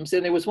problems.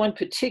 And there was one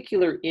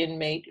particular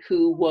inmate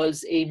who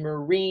was a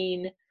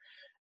Marine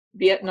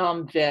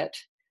Vietnam vet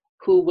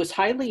who was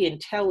highly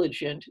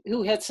intelligent,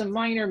 who had some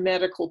minor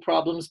medical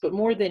problems, but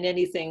more than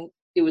anything,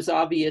 it was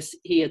obvious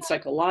he had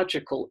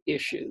psychological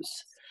issues,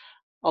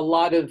 a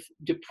lot of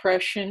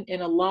depression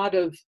and a lot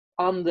of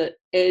on the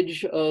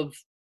edge of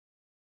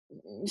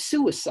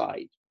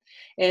suicide.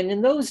 And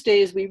in those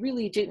days, we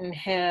really didn't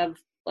have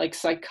like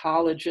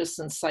psychologists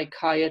and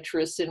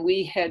psychiatrists. And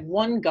we had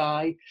one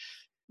guy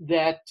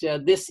that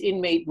this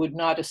inmate would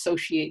not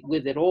associate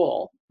with at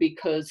all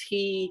because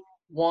the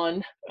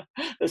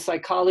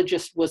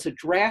psychologist was a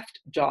draft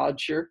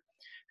dodger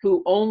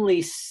who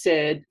only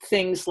said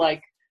things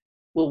like,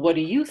 well, what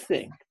do you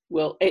think?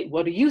 Well, hey,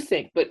 what do you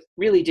think? But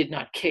really did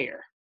not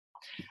care.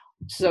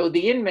 So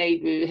the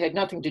inmate had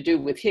nothing to do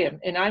with him.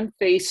 And I'm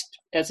faced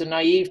as a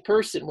naive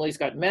person. Well, he's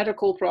got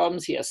medical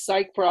problems. He has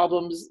psych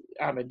problems.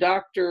 I'm a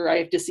doctor. I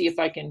have to see if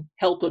I can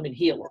help him and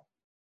heal him.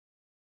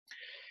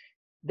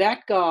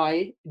 That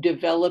guy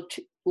developed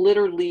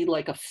literally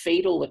like a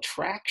fatal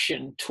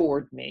attraction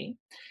toward me.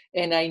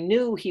 And I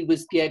knew he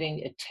was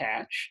getting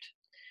attached.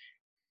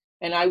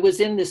 And I was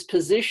in this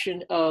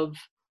position of,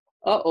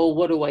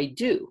 what do I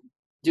do?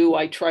 Do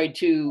I try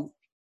to,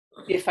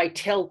 if I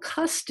tell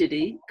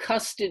custody,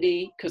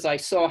 because I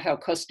saw how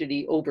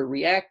custody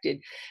overreacted,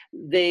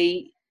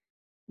 they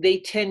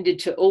tended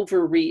to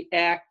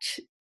overreact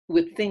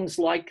with things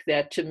like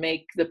that to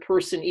make the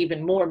person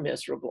even more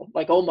miserable.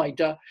 Like, oh my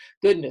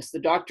goodness, the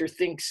doctor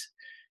thinks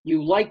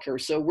you like her,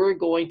 so we're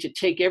going to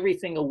take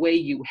everything away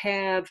you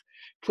have,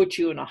 put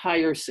you in a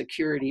higher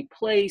security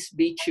place,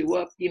 beat you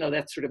up, you know,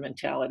 that sort of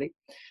mentality.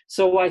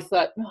 So I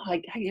thought,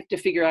 I have to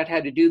figure out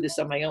how to do this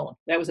on my own.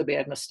 That was a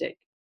bad mistake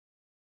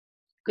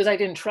because I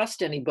didn't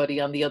trust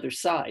anybody on the other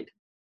side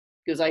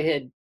because I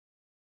had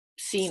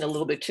seen a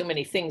little bit too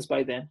many things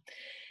by then.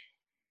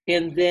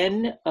 And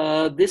then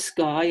this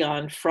guy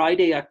on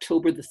Friday,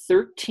 October the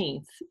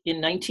 13th in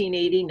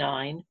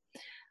 1989,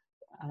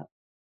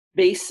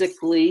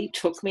 basically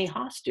took me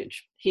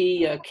hostage.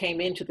 He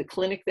came into the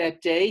clinic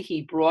that day.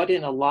 He brought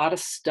in a lot of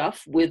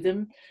stuff with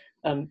him,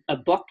 a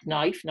buck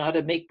knife, not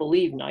a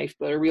make-believe knife,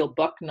 but a real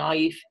buck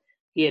knife.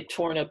 He had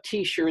torn up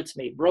T-shirts,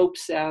 made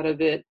ropes out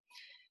of it.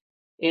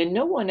 And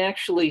no one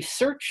actually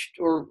searched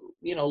or,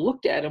 you know,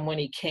 looked at him when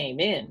he came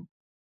in.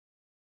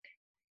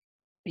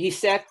 He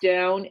sat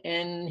down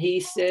and he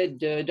said,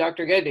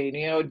 Dr. Gedde,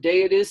 you know what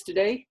day it is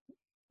today?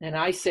 And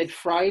I said,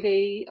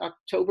 Friday,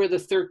 October the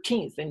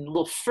 13th, and a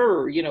little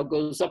fur, you know,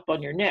 goes up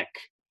on your neck.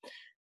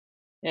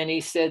 And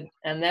he said,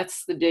 and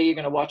that's the day you're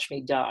going to watch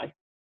me die.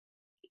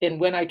 And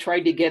when I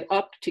tried to get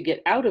up to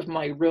get out of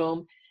my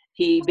room,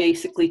 he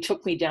basically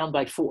took me down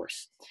by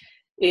force.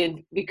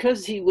 And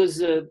because he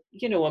was a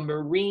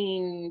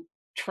Marine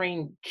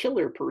trained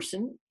killer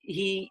person,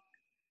 he,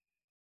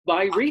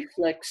 by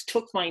reflex,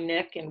 took my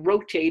neck and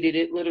rotated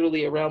it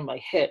literally around my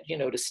head, you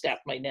know, to stab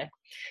my neck.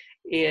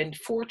 And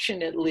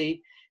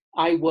fortunately,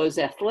 I was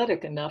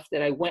athletic enough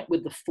that I went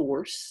with the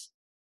force,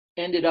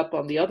 ended up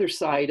on the other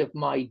side of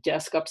my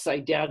desk,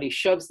 upside down. He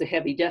shoves the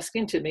heavy desk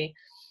into me.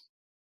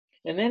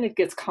 And then it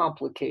gets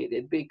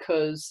complicated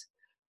because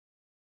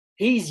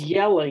he's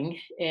yelling,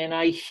 and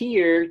I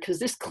hear, because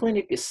this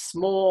clinic is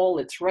small,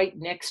 it's right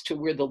next to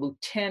where the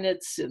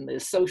lieutenants and the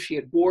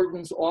associate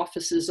warden's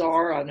offices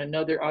are on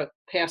another,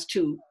 past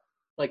two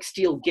like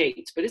steel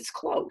gates, but it's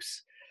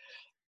close.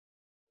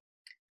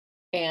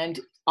 And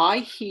I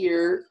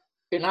hear,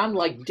 and I'm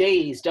like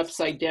dazed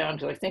upside down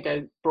because I think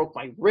I broke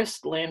my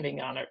wrist landing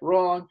on it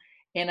wrong.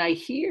 And I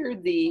hear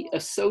the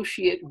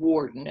associate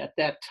warden at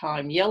that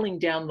time yelling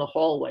down the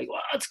hallway,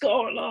 "What's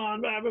going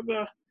on?" Blah, blah,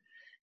 blah.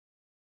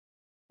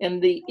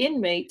 And the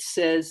inmate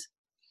says,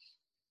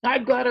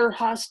 "I've got her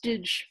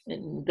hostage."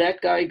 And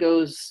that guy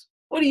goes,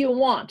 "What do you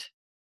want?"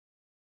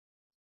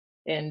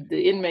 And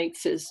the inmate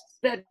says,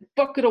 "That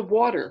bucket of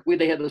water," where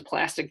they had those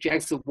plastic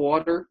jugs of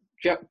water,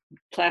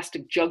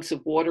 plastic jugs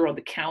of water on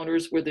the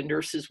counters where the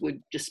nurses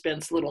would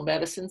dispense little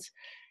medicines.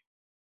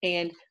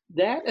 And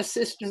that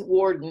assistant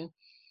warden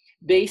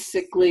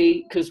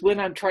basically, because when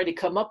I'm trying to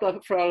come up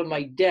front of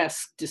my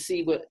desk to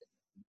see what,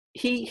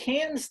 he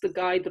hands the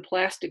guy the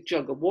plastic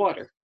jug of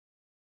water.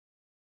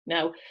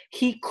 Now,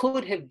 he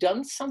could have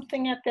done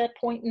something at that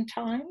point in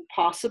time,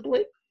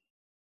 possibly,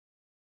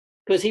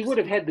 because he would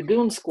have had the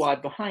goon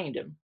squad behind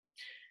him.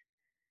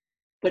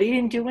 But he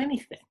didn't do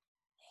anything.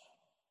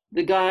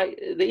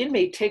 The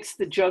inmate takes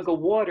the jug of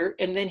water,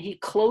 and then he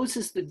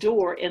closes the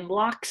door and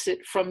locks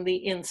it from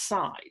the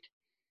inside.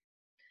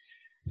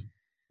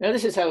 Now,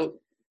 this is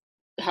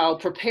how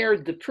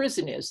prepared the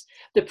prison is.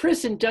 The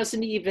prison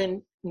doesn't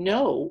even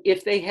know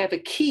if they have a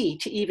key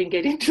to even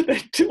get into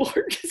that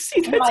door.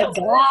 See, Oh my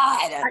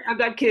God. I'm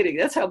not kidding.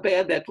 That's how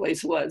bad that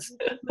place was.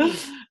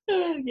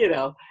 You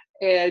know,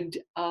 and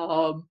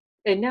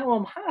now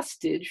I'm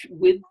hostage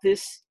with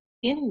this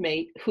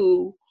inmate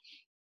who,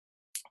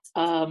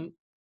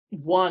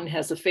 one,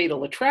 has a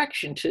fatal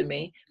attraction to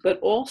me, but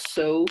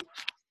also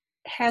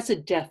has a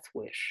death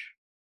wish.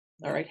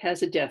 All right,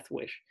 has a death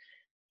wish.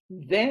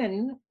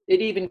 Then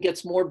it even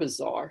gets more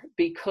bizarre,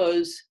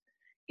 because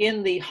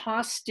in the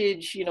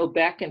hostage,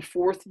 back and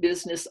forth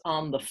business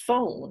on the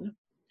phone,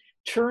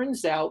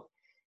 turns out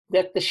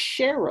that the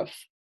sheriff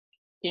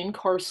in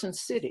Carson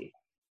City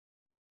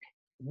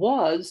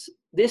was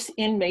this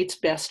inmate's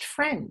best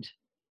friend.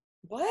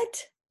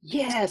 What?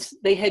 Yes,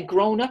 they had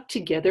grown up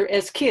together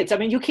as kids. I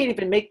mean, you can't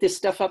even make this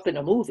stuff up in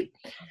a movie.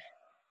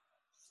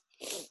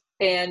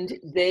 And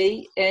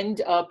they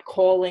end up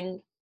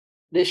calling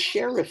the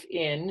sheriff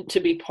in to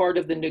be part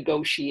of the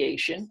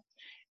negotiation.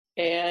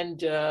 And,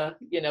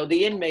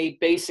 the inmate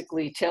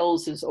basically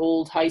tells his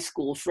old high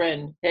school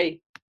friend, "Hey,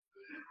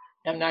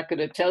 I'm not going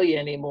to tell you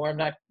anymore. I'm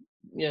not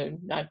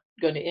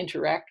going to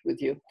interact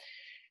with you."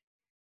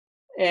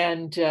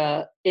 And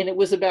it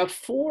was about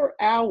 4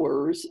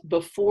 hours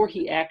before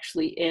he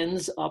actually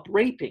ends up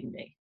raping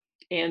me.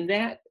 And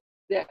that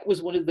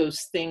was one of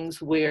those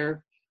things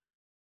where,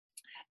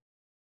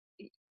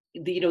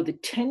 the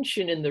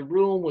tension in the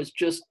room was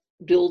just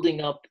building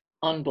up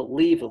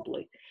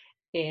unbelievably.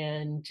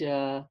 And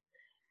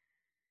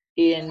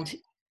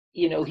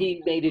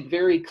he made it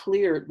very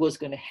clear it was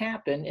going to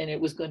happen, and it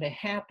was going to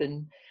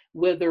happen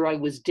whether I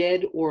was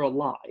dead or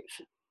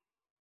alive,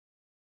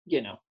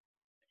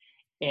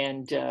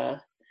 And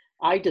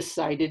I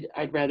decided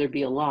I'd rather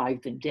be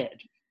alive than dead.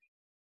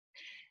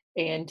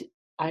 And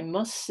I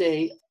must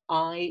say,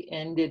 I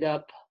ended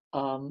up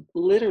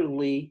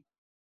literally,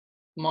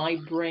 my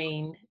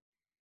brain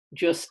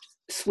just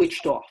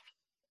switched off,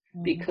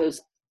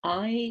 because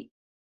I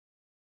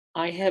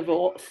have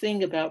a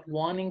thing about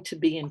wanting to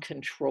be in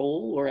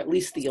control, or at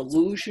least the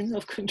illusion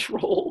of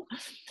control.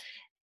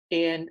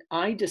 And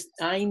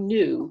I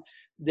knew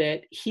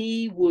that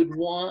he would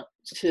want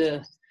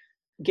to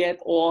get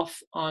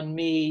off on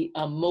me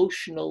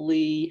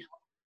emotionally,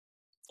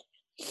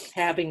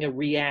 having a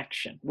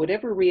reaction,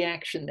 whatever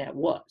reaction that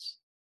was.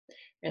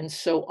 And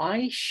so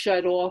I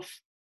shut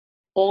off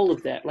all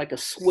of that like a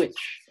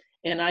switch,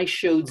 and I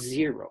showed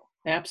zero,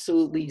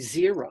 absolutely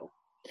zero.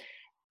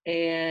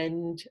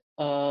 And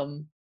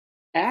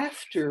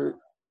after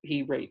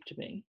he raped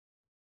me,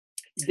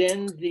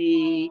 then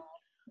the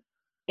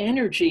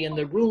energy in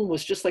the room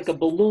was just like a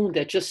balloon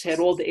that just had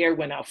all the air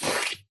went out,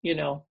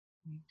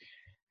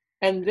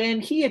 And then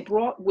he had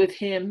brought with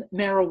him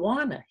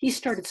marijuana. He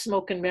started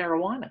smoking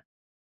marijuana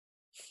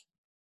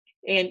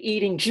and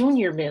eating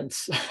Junior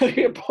Mints.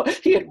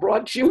 He had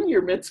brought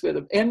Junior Mints with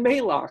him, and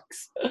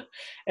Maalox.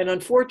 And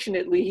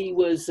unfortunately, he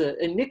was a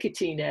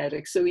nicotine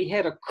addict, so he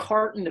had a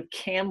carton of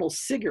Camel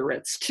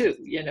cigarettes too,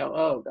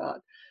 oh God.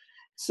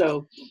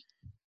 So,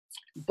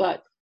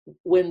 but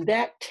when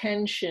that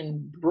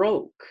tension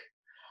broke,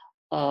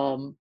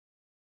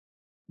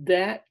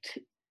 that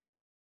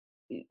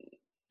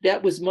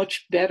was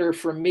much better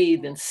for me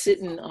than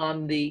sitting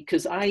on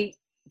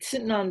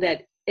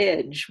that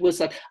edge was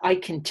like, I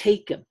can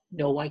take him.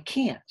 No, I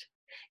can't.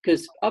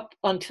 Because up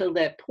until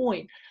that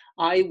point,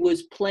 I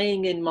was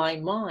playing in my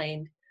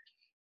mind,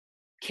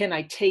 can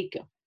I take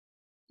him?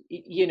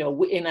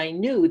 And I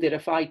knew that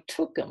if I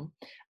took him,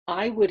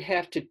 I would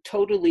have to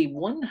totally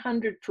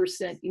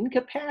 100%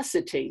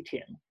 incapacitate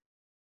him.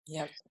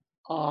 Yep.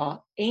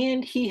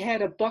 And he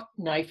had a buck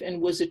knife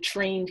and was a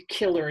trained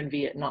killer in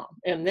Vietnam.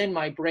 And then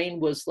my brain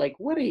was like,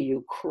 what are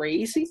you,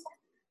 crazy?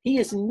 He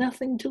has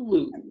nothing to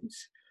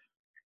lose.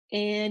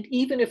 And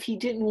even if he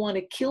didn't want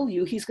to kill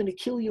you, he's going to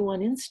kill you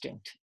on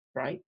instinct,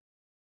 right?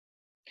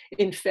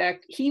 In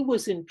fact, he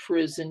was in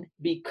prison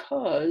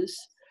because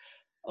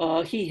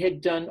he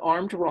had done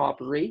armed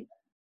robbery,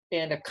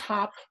 and a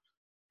cop,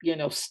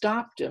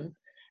 stopped him.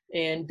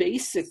 And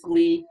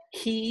basically,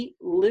 he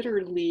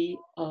literally,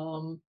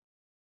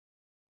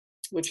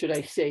 what should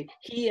I say?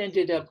 He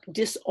ended up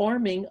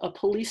disarming a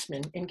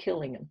policeman and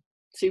killing him.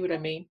 See what I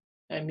mean?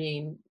 I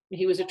mean,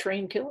 he was a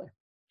trained killer.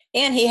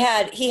 And he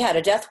had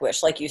a death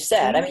wish, like you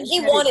said. I mean, he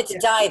wanted to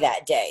die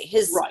that day.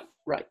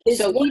 Right.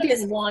 So he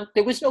didn't want,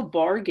 there was no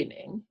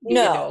bargaining.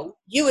 No,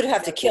 you would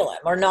have to kill him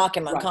or knock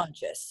him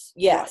unconscious.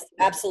 Yes,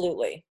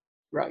 absolutely.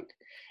 Right.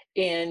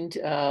 And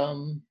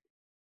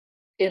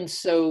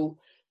so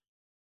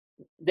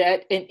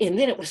that, and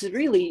then it was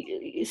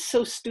really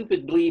so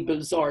stupidly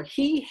bizarre.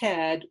 He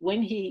had,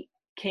 when he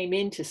came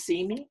in to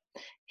see me,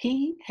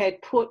 he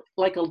had put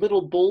like a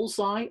little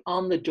bullseye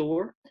on the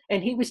door,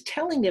 and he was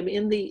telling them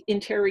in the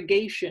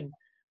interrogation,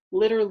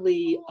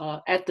 literally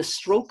at the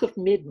stroke of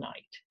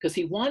midnight, because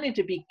he wanted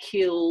to be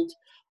killed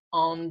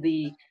on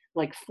the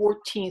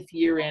 14th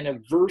year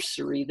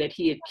anniversary that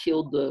he had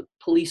killed the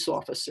police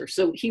officer.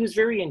 So he was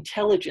very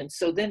intelligent.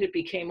 So then it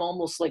became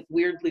almost like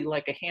weirdly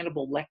like a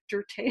Hannibal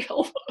Lecter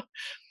tale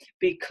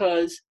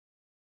because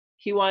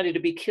he wanted to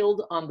be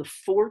killed on the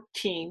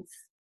 14th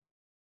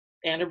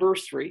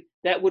anniversary.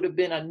 That would have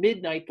been on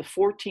midnight, the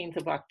 14th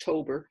of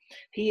October.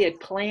 He had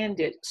planned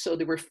it. So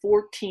there were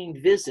 14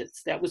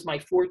 visits. That was my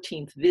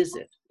 14th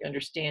visit. You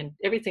understand?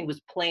 Everything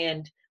was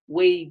planned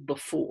way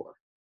before.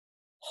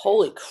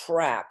 Holy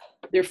crap.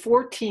 There are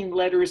 14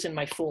 letters in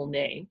my full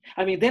name.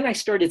 I mean, then I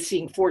started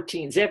seeing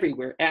 14s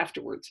everywhere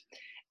afterwards.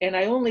 And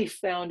I only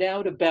found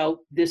out about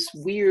this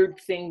weird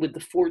thing with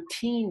the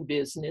 14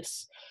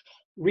 business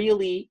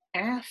really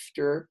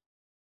after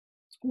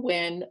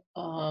when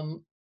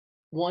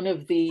one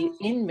of the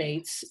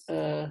inmates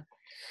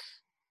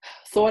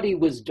thought he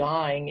was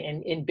dying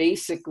and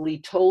basically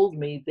told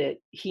me that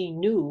he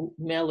knew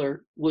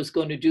Mellor was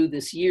going to do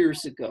this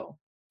years ago,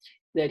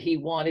 that he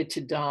wanted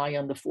to die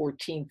on the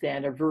 14th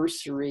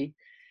anniversary.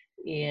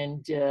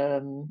 And,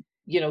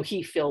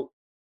 he felt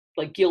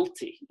like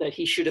guilty that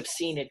he should have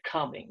seen it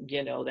coming,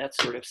 that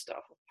sort of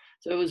stuff.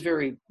 So it was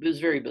very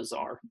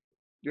bizarre,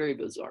 very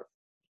bizarre.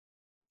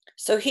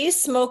 So he's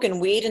smoking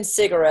weed and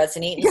cigarettes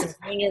and eating some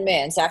Green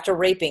Mints after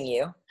raping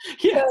you.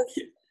 Yeah.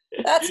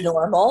 That's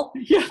normal.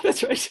 Yeah,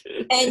 that's right.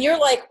 And you're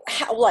like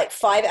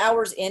 5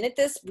 hours in at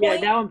this point? Yeah,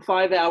 now I'm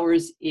 5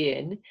 hours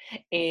in,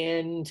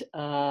 and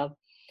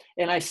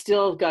I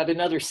still got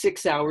another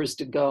 6 hours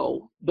to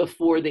go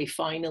before they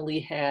finally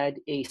had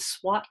a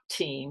SWAT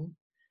team.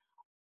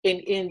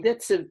 And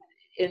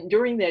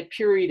during that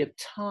period of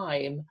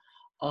time,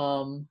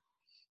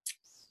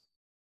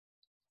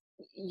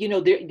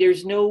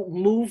 there's no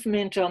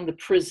movement on the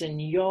prison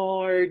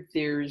yard.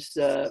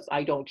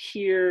 I don't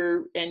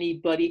hear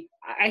anybody.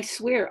 I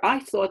swear, I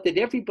thought that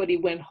everybody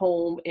went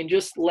home and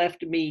just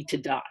left me to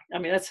die. I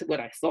mean, that's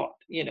what I thought,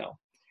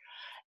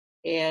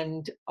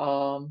 And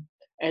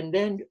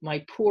then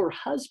my poor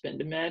husband,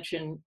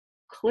 imagine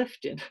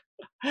Clifton,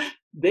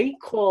 they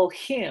call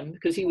him,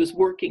 because he was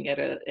working at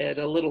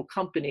a little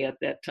company at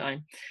that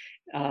time.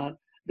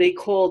 They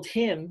called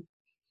him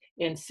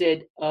and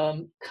said,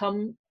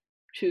 come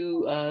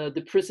to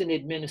the prison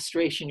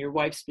administration, your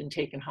wife's been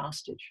taken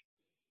hostage.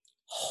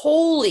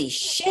 Holy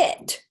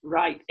shit.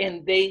 Right.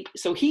 And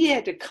so he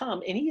had to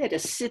come, and he had to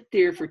sit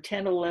there for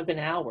 10, 11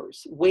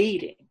 hours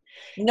waiting.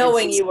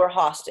 Knowing you were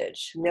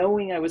hostage.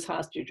 Knowing I was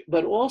hostage.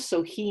 But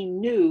also he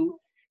knew,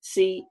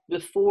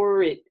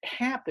 before it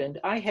happened,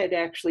 I had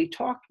actually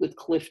talked with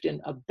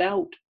Clifton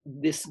about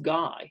this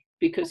guy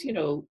because,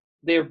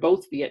 they're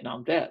both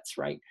Vietnam vets,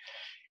 right?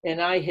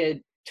 And I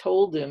had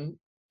told him,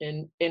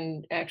 and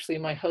actually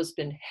my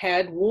husband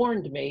had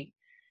warned me.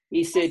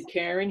 He said,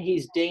 Karen,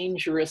 he's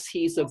dangerous.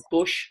 He's a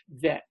Bush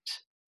vet.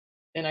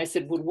 And I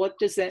said, well, what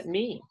does that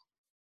mean?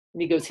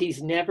 And he goes,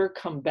 he's never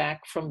come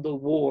back from the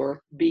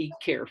war. Be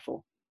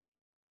careful.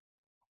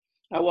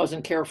 I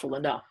wasn't careful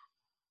enough.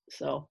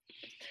 So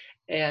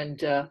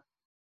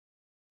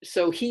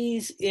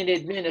he's in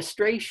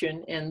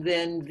administration, and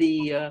then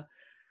the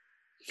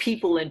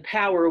people in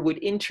power would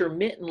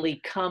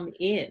intermittently come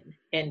in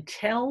and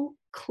tell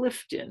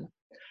Clifton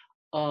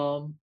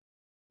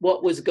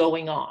what was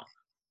going on.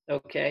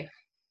 Okay.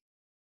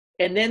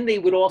 And then they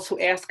would also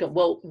ask him,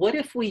 well, what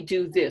if we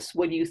do this?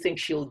 What do you think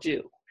she'll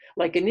do?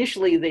 Like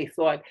initially they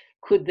thought,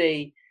 could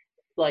they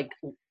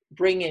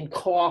bring in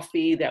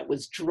coffee that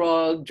was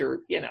drugged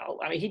or,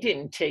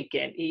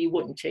 he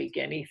wouldn't take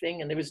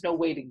anything. And there was no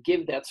way to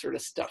give that sort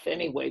of stuff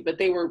anyway, but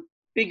they were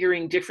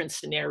figuring different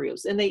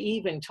scenarios. And they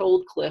even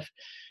told Cliff,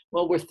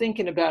 well, we're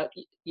thinking about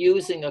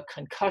using a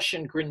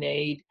concussion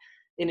grenade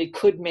and it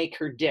could make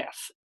her deaf.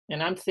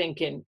 And I'm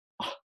thinking,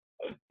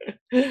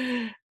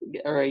 all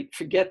right,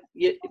 forget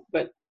it.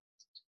 But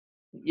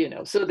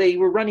So they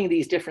were running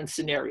these different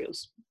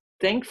scenarios.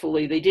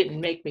 Thankfully, they didn't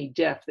make me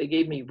deaf. They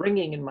gave me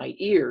ringing in my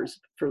ears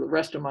for the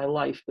rest of my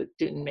life, but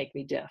didn't make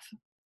me deaf.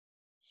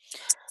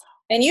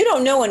 And you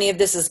don't know any of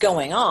this is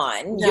going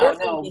on.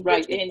 No,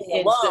 right.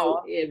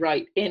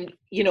 Alone. And,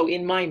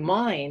 in my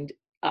mind,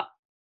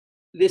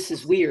 this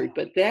is weird,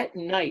 but that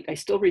night, I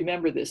still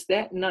remember this,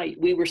 that night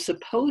we were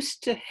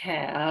supposed to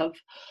have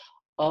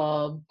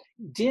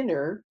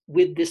dinner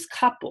with this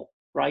couple,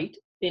 right,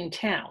 in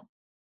town.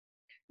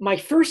 My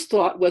first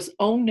thought was,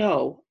 oh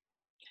no,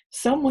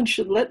 someone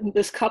should let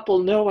this couple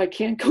know I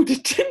can't go to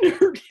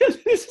dinner.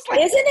 Isn't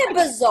it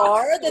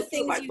bizarre, the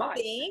things you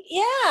think?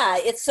 Yeah,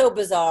 it's so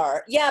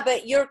bizarre. Yeah,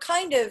 but you're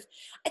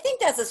I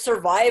think that's a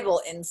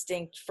survival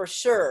instinct for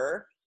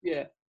sure.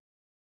 Yeah.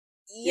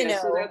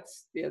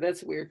 So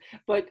that's weird.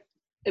 But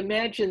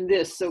imagine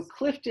this. So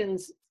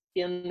Clifton's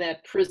in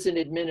that prison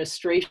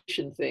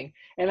administration thing.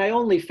 And I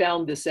only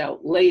found this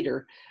out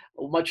later,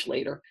 much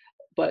later,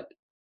 but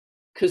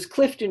because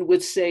Clifton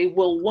would say,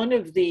 well, one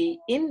of the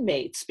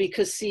inmates,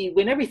 because see,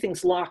 when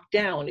everything's locked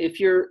down, if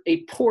you're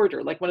a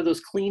porter, like one of those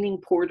cleaning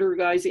porter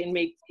guys,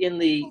 inmate in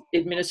the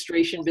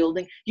administration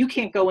building, you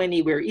can't go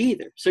anywhere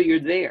either. So you're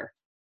there.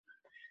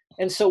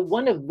 And so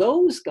one of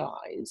those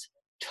guys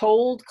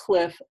told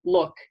Cliff,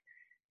 look,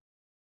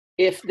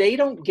 if they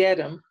don't get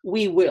him,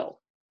 we will.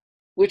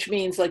 Which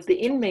means like the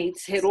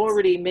inmates had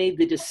already made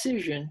the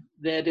decision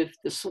that if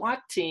the SWAT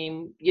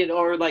team,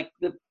 or like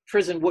the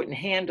prison wouldn't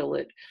handle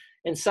it,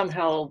 and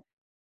somehow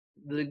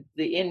the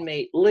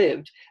inmate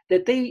lived,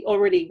 that they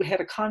already had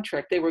a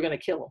contract, they were going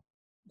to kill him.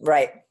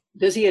 Right.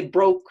 Because he had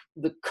broke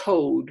the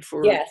code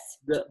for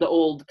the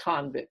old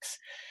convicts.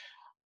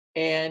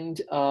 And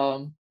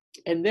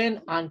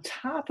then on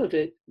top of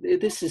it,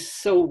 this is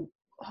so,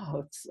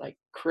 it's like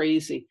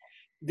crazy.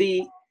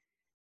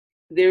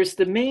 There's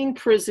the main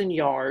prison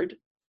yard.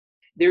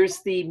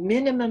 There's the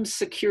minimum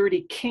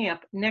security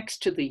camp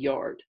next to the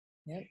yard.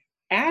 Yep.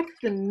 At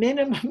the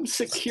minimum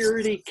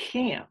security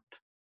camp,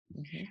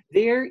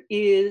 there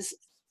is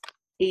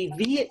a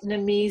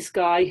Vietnamese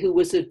guy who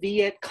was a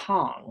Viet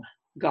Cong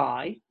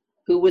guy,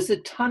 who was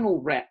a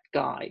tunnel rat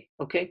guy.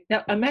 Okay,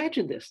 now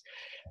imagine this.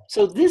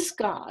 So this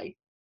guy,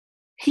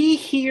 he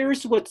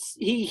hears what's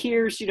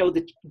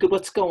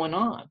going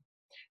on,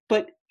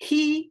 but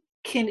he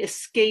can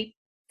escape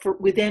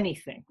with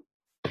anything.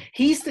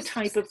 He's the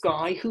type of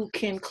guy who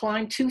can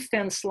climb 2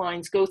 fence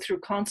lines, go through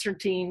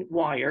concertina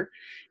wire.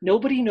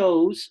 Nobody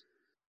knows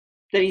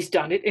that he's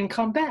done it, and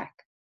come back.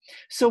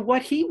 So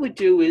what he would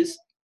do is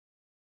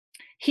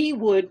he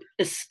would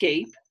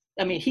escape.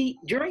 I mean,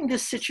 during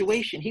this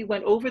situation, he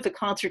went over the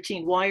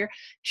concertina wire,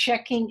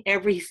 checking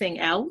everything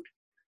out.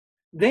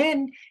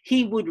 Then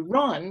he would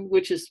run,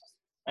 which is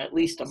at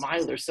least a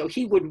mile or so.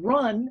 He would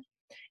run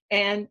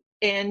and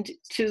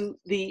to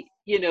the,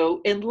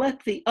 and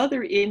let the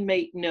other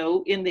inmate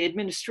know in the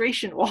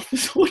administration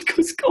office what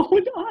was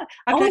going on.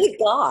 Oh my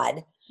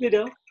God.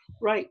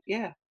 Right.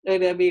 Yeah.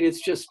 And I mean,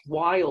 it's just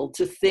wild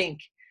to think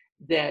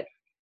that,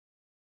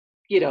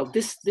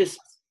 this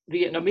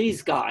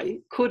Vietnamese guy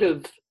could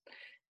have,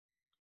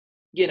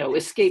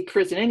 escaped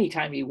prison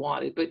anytime he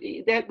wanted, but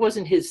that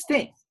wasn't his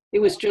thing. It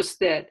was just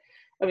that,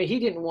 I mean,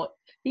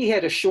 he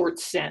had a short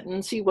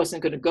sentence. He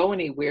wasn't going to go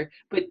anywhere,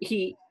 but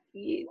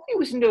there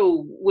was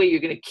no way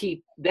you're going to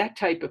keep that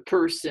type of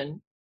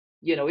person,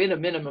 in a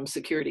minimum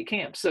security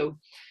camp. So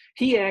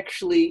he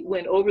actually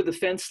went over the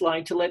fence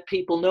line to let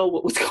people know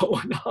what was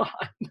going on.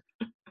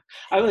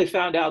 I only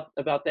found out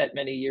about that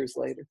many years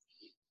later.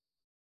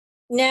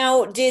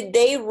 Now, did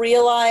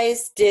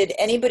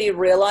anybody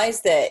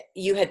realize that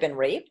you had been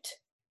raped?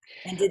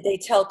 And did they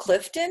tell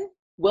Clifton?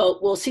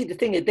 Well, see, the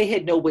thing is, they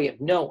had no way of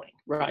knowing,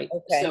 right?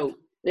 Okay. So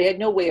they had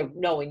no way of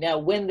knowing. Now,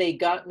 when they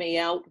got me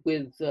out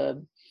with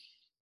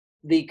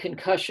the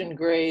concussion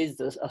grades,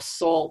 the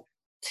assault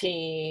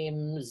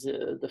teams,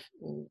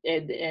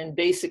 and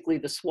basically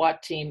the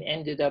SWAT team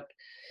ended up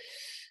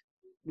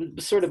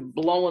sort of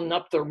blowing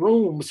up the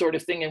room sort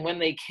of thing. And when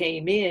they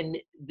came in,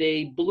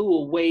 they blew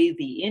away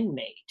the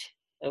inmate.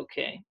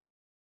 Okay.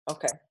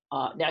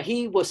 Now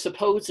he was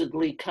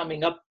supposedly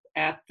coming up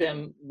at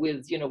them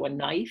with, a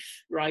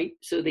knife, right?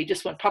 So they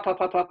just went pop, pop,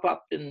 pop, pop,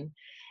 pop. And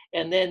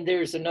then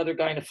there's another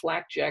guy in a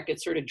flak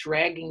jacket sort of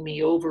dragging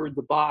me over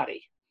the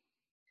body.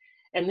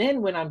 And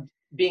then when I'm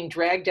being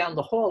dragged down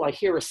the hall, I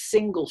hear a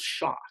single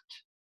shot.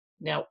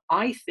 Now,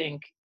 I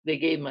think they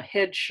gave him a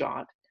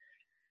headshot.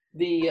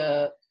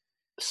 The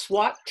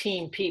SWAT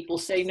team people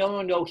say,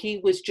 no, he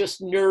was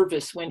just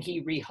nervous when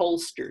he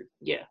reholstered.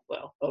 Yeah,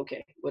 well,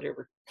 okay,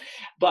 whatever.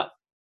 But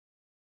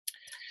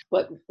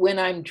when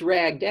I'm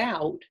dragged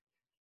out,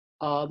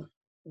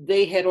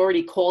 they had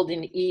already called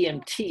in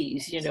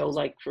EMTs,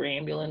 like for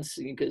ambulance,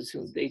 because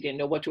they didn't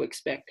know what to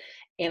expect.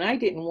 And I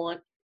didn't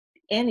want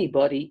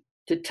anybody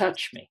to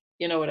touch me.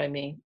 You know what I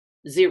mean?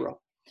 Zero.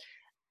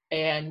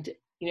 And,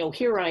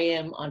 here I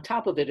am on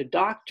top of it, a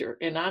doctor,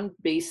 and I'm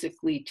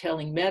basically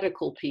telling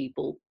medical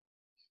people,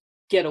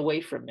 get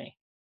away from me.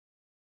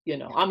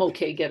 I'm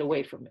okay, get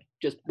away from me.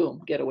 Just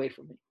boom, get away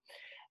from me.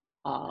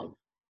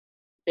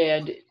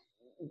 And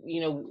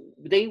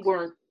they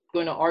weren't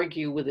going to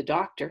argue with a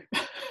doctor.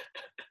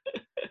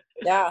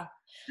 Yeah.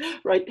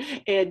 Right.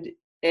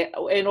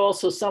 And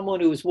also someone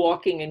who's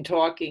walking and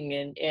talking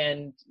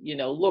and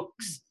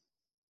looks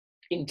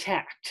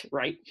intact,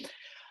 right?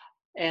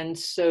 And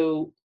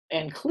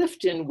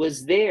Clifton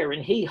was there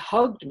and he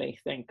hugged me,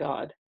 thank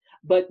God.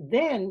 But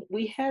then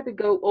we had to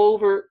go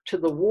over to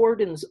the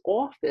warden's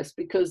office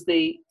because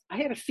I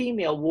had a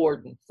female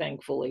warden,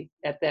 thankfully,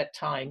 at that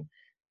time.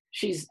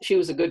 She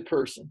was a good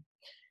person.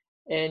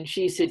 And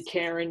she said,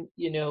 Karen,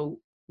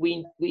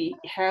 we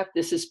have,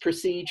 this is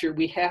procedure,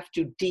 we have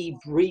to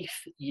debrief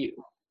you.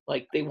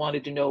 Like they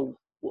wanted to know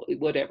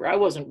whatever. I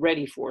wasn't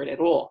ready for it at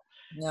all.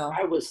 No.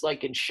 I was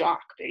like in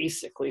shock,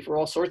 basically, for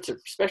all sorts of,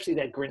 especially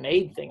that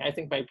grenade thing. I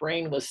think my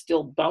brain was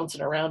still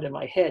bouncing around in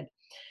my head.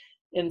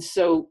 And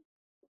so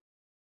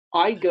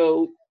I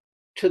go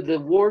to the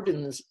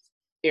warden's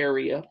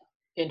area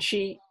and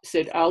she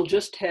said, I'll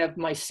just have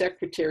my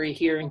secretary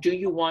here. And do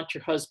you want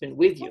your husband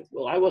with you?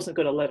 Well, I wasn't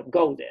going to let him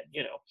go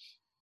then,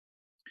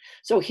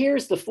 So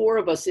here's the four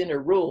of us in a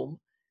room,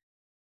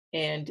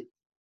 and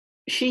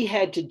she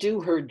had to do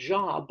her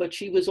job, but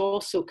she was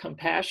also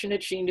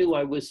compassionate. She knew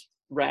I was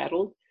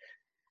rattled.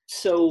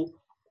 So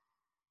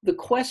the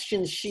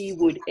questions she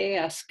would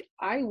ask,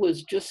 I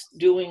was just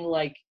doing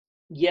like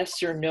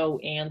yes or no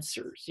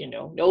answers,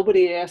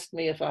 Nobody asked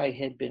me if I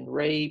had been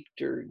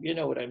raped or, you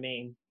know what I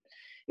mean?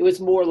 It was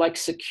more like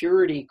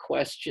security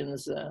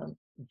questions,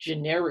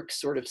 generic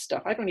sort of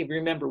stuff. I don't even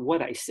remember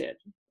what I said.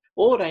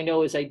 All what I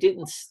know is I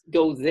didn't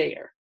go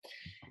there.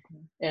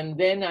 And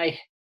then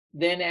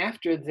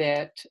after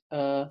that,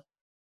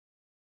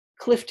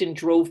 Clifton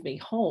drove me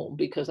home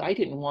because I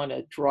didn't want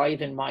to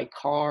drive in my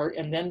car.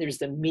 And then there's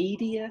the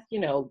media,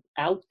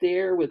 out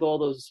there with all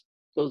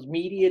those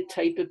media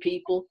type of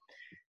people.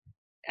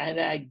 And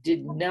I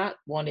did not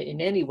want to in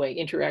any way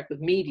interact with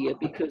media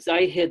because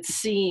I had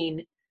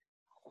seen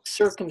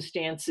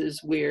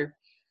circumstances where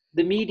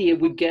the media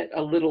would get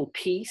a little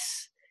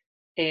piece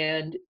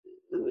and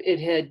it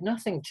had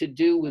nothing to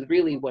do with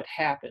really what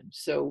happened.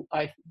 So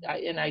I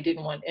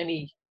didn't want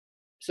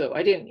so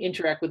I didn't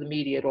interact with the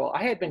media at all.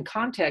 I had been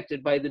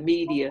contacted by the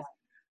media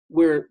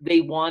where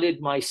they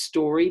wanted my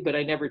story, but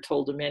I never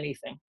told them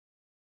anything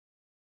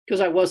because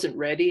I wasn't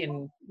ready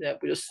and that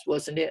just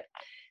wasn't it.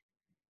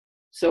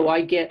 So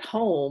I get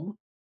home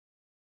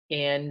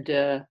and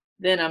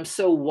then I'm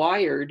so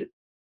wired,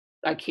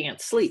 I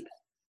can't sleep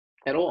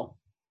at all.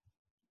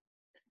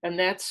 And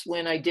that's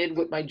when I did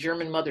what my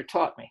German mother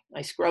taught me.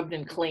 I scrubbed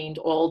and cleaned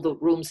all the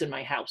rooms in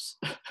my house.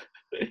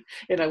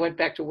 And I went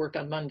back to work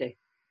on Monday.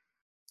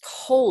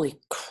 Holy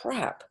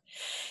crap.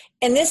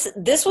 And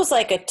this was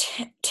like a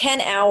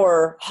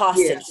 10-hour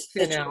hostage.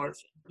 Yes, 10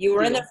 hours. You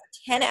were in there for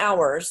 10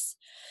 hours,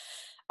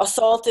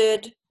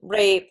 assaulted,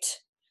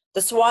 raped.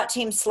 The SWAT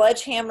team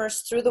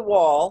sledgehammers through the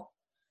wall,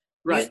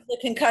 right. uses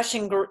a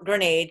concussion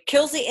grenade,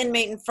 kills the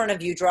inmate in front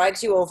of you,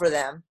 drags you over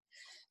them.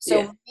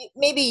 So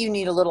maybe you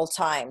need a little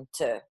time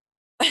to.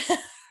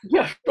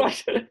 Yeah,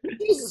 right.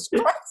 Jesus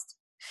Christ.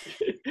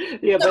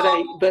 Yeah,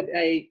 so, but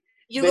I.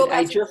 You go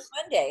back to work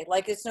Monday,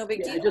 like it's no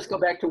big deal. I just go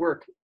back to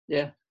work.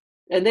 Yeah,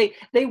 and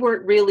they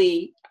weren't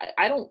really.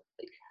 I don't.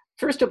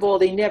 First of all,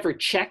 they never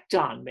checked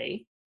on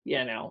me.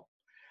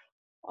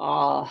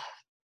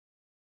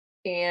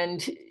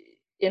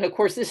 And of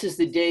course, this is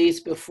the days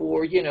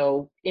before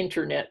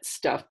internet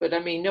stuff. But I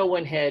mean, no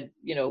one had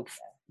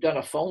done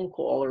a phone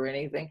call or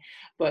anything,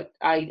 but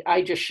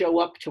I just show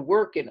up to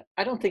work and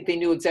I don't think they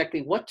knew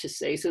exactly what to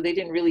say, so they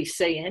didn't really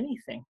say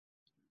anything.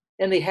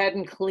 And they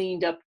hadn't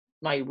cleaned up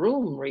my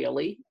room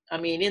really. I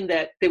mean, in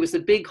that there was a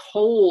big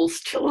hole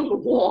still in the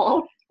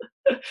wall,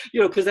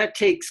 because that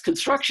takes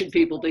construction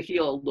people to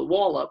heal the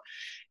wall up.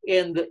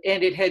 And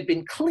it had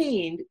been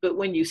cleaned, but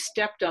when you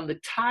stepped on the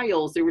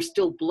tiles, there was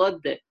still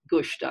blood that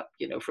gushed up,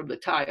 from the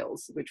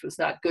tiles, which was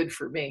not good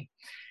for me.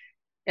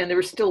 And there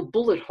were still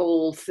bullet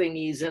hole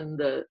thingies in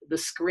the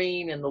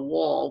screen and the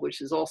wall,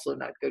 which is also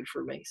not good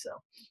for me. So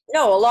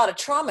no, a lot of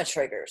trauma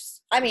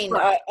triggers. I mean,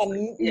 right. a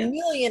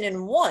million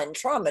and one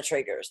trauma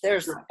triggers.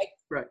 There's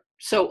right.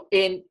 So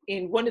in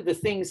one of the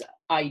things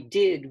I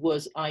did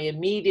was I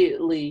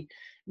immediately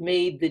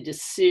made the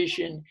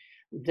decision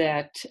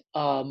that,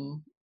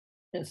 and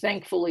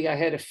thankfully I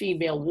had a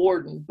female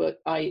warden, but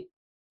I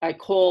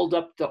called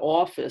up the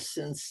office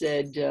and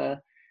said,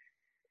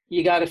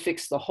 you got to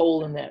fix the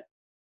hole in that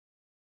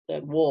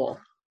wall.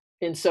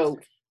 And so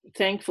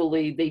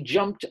thankfully they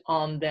jumped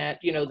on that,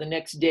 the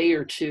next day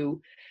or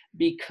two,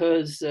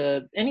 because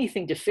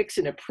anything to fix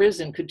in a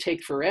prison could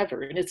take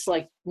forever. And it's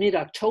like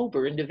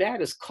mid-October and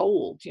Nevada's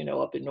cold,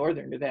 up in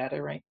northern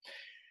Nevada, right?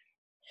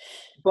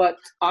 But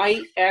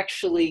I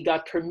actually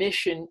got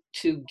permission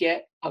to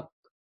get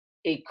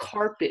a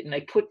carpet, and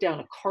I put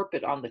down a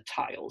carpet on the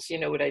tiles, you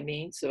know what I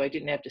mean? So I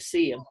didn't have to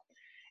see them.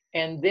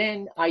 And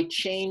then I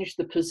changed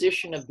the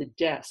position of the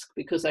desk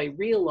because I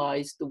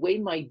realized the way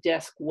my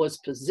desk was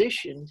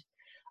positioned,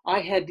 I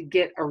had to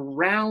get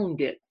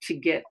around it to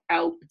get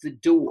out the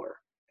door.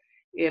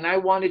 And I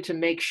wanted to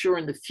make sure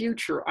in the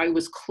future I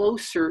was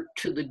closer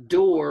to the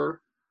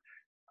door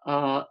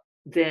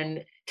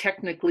than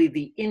technically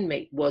the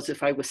inmate was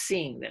if I was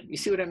seeing them. You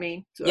see what I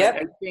mean? So Yep.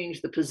 I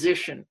changed the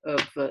position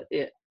of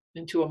it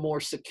into a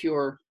more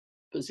secure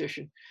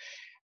position.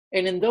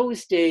 And in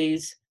those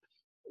days,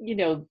 you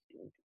know,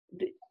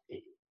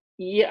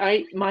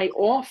 my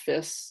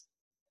office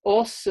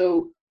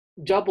also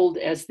doubled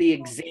as the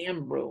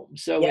exam room.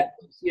 So Yep.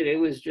 it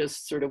was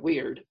just sort of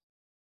weird.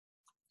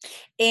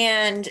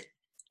 And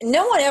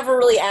no one ever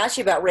really asked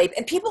you about rape.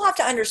 And people have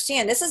to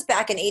understand, this is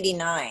back in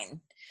 '89.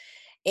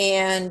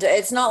 And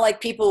it's not like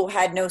people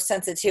had no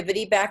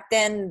sensitivity back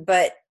then,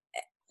 but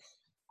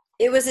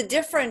it was a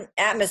different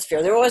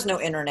atmosphere. There was no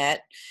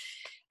internet.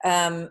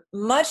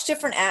 Much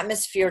different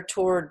atmosphere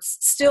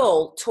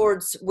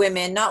towards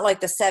women, not like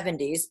the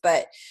 '70s,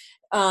 but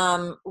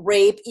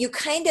rape. You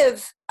kind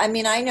of, I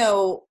mean, I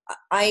know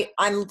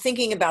I'm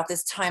thinking about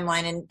this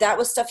timeline, and that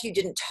was stuff you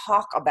didn't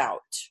talk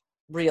about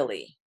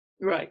really.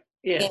 Right.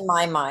 Yeah. In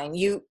my mind,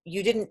 you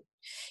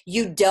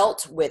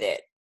dealt with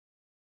it,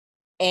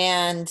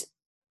 and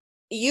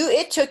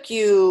it took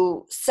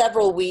you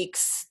several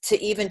weeks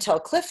to even tell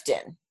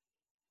Clifton.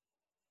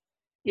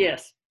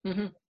 Yes.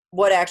 Mm-hmm.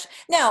 What actually,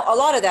 now a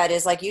lot of that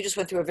is like you just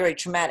went through a very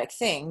traumatic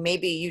thing.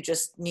 Maybe you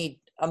just need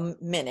a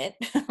minute.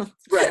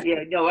 Right.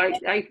 Yeah. No,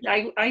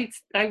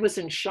 I was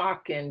in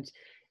shock, and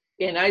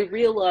I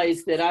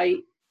realized that I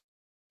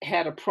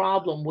had a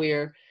problem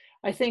where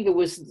I think it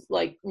was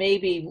like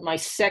maybe my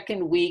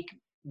second week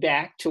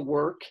back to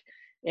work,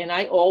 and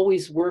I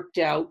always worked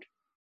out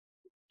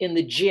in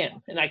the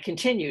gym, and I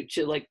continued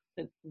to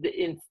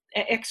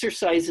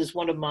exercise is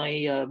one of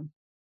my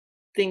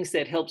things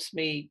that helps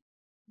me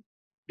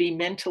be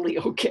mentally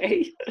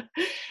okay.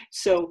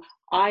 So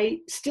I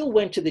still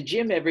went to the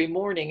gym every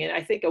morning, and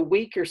I think a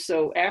week or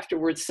so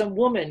afterwards, some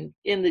woman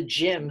in the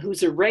gym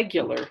who's a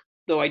regular,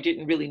 though I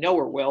didn't really know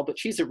her well, but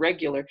she's a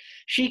regular,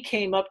 she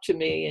came up to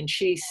me and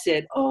she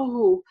said,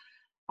 "Oh,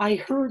 I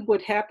heard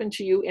what happened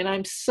to you, and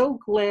I'm so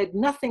glad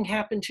nothing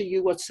happened to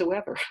you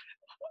whatsoever."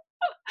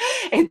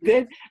 and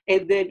then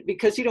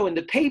because in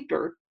the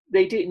paper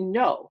they didn't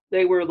know.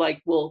 They were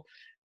like, "Well,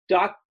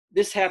 doc,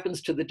 this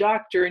happens to the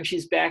doctor and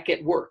she's back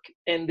at work."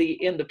 And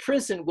in the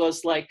prison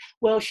was like,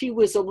 "Well, she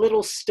was a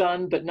little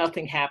stunned, but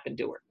nothing happened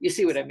to her." You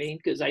see what I mean?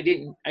 Because I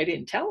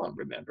didn't tell him,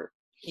 remember?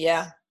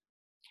 Yeah.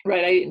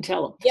 Right, I didn't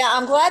tell him. Yeah,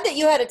 I'm glad that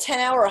you had a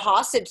 10-hour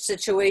hostage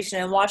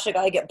situation and watched a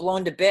guy get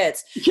blown to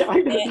bits. Yeah, I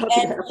know.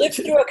 And lived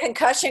through a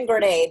concussion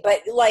grenade,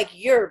 but like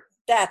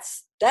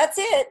that's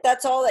it.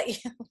 That's all that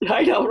you.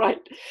 I know, right?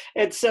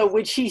 And so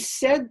when she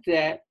said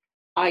that,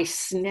 I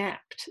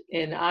snapped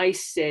and I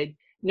said,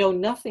 "No,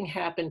 nothing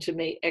happened to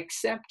me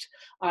except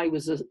I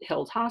was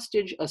held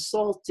hostage,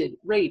 assaulted,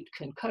 raped,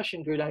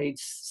 concussion grenade,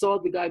 saw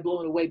the guy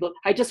blown away." But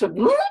I just went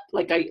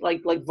like I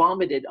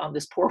vomited on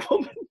this poor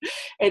woman,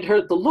 and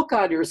the look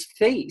on her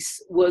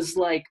face was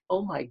like,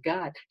 "Oh my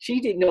God!"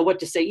 She didn't know what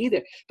to say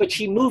either, but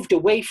she moved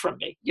away from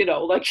me.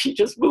 Like she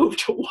just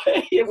moved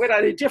away and went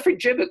on a different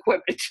gym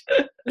equipment.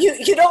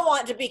 You don't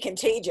want to be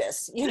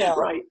contagious,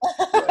 Right.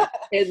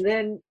 And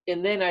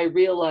then I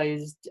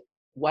realized,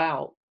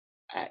 wow.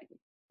 All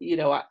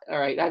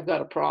right, I've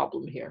got a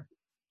problem here.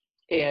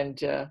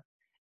 And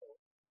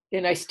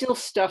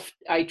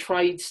I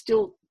tried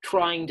still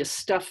trying to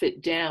stuff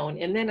it down.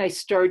 And then I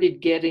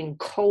started getting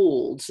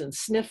colds and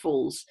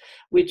sniffles,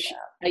 which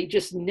I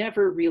just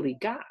never really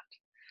got.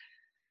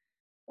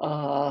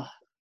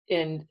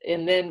 And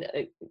then,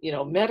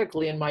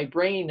 medically in my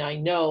brain, I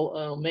know,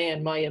 oh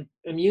man, my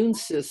immune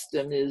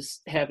system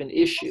is having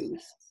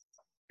issues.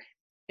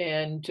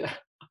 And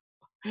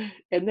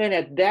then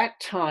at that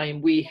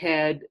time we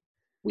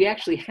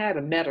actually had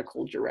a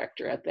medical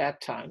director at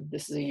that time.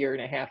 This is a year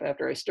and a half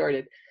after I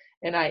started.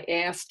 And I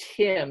asked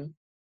him,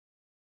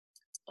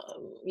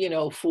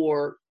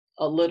 for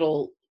a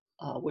little,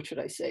 what should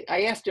I say?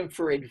 I asked him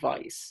for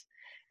advice.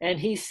 And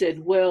he said,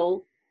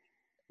 "Well,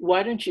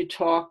 why don't you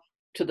talk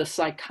to the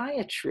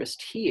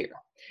psychiatrist here?"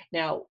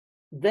 Now,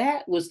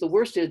 that was the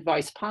worst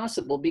advice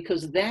possible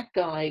because that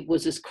guy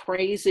was as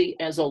crazy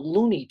as a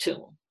Looney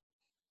Tune.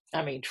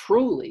 I mean,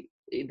 truly,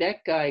 that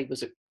guy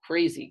was a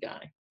crazy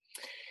guy.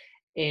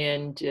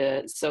 And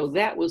so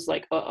that was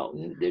like,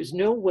 there's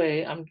no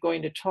way I'm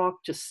going to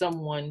talk to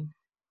someone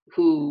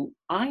who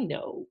I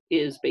know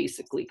is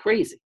basically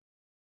crazy.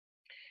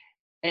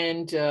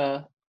 And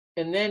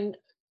then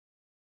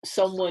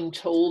someone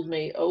told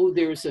me, "Oh,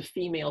 there's a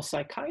female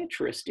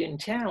psychiatrist in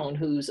town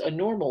who's a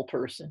normal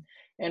person."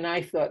 And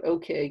I thought,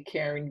 okay,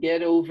 Karen,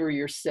 get over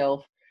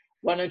yourself.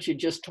 Why don't you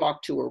just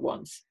talk to her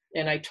once?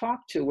 And I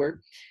talked to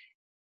her.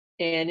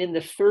 And in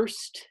the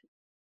first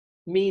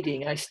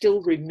meeting, I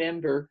still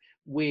remember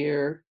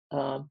where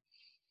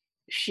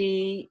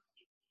she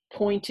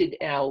pointed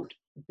out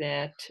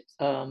that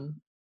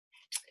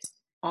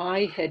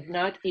I had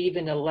not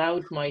even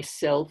allowed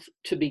myself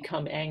to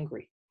become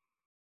angry.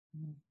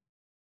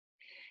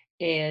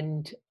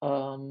 And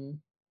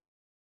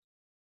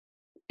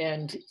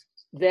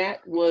that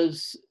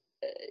was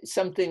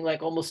something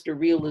like almost a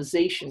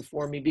realization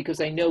for me,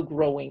 because I know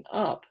growing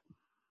up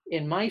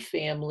in my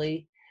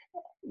family,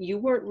 you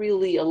weren't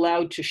really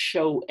allowed to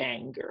show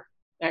anger.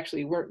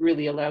 actually weren't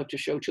really allowed to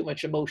show too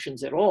much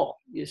emotions at all.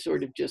 You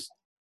sort of just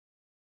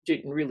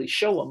didn't really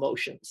show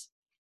emotions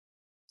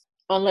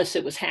unless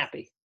it was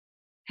happy.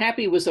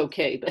 Happy was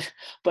okay,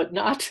 but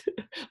not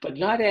but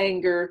not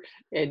anger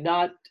and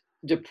not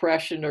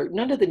depression, or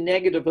none of the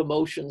negative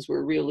emotions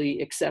were really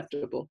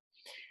acceptable.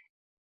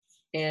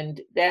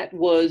 And that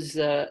was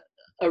a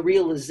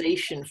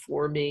realization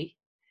for me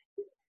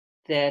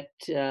that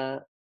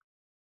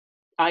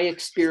I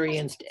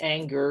experienced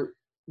anger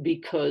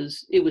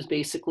because it was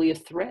basically a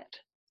threat.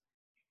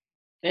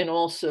 And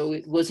also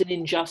it was an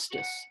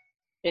injustice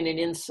and an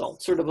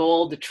insult, sort of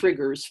all the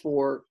triggers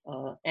for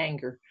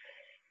anger.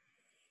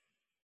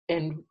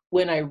 And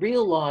when I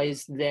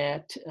realized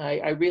that,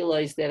 I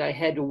realized that I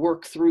had to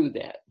work through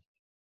that.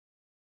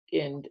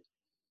 And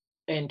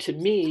to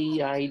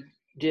me, I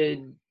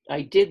did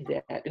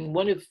that. And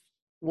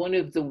one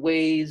of the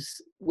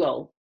ways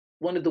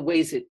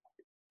it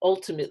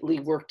ultimately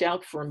worked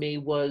out for me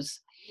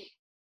was,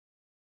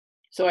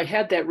 so I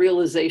had that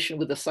realization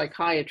with a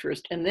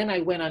psychiatrist, and then I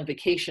went on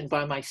vacation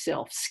by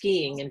myself,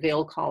 skiing in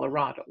Vail,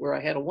 Colorado, where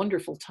I had a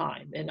wonderful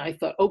time. And I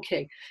thought,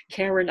 okay,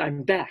 Karen,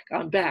 I'm back,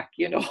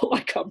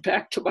 like I'm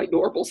back to my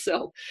normal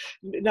self.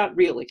 Not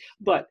really,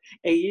 but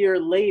a year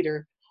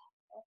later,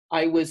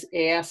 I was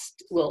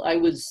asked,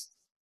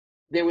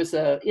 there was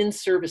a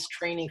in-service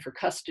training for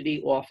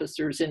custody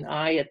officers, and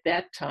I, at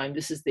that time,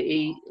 this is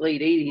the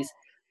late 80s,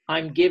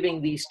 I'm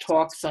giving these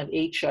talks on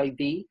HIV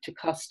to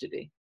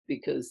custody,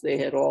 because they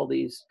had all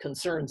these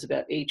concerns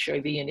about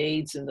HIV and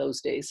AIDS in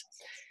those days.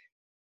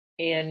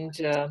 And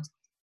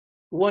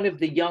one of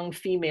the young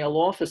female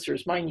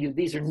officers, mind you,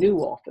 these are new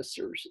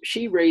officers,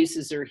 she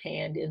raises her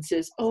hand and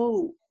says,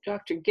 "Oh,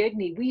 Dr.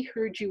 Gedney, we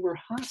heard you were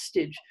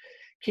hostage.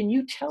 Can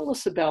you tell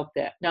us about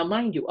that?" Now,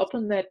 mind you, up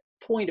on that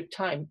point of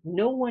time,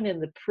 no one in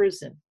the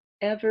prison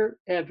ever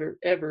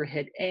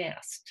had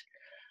asked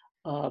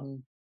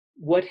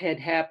what had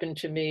happened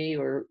to me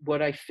or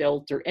what I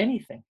felt or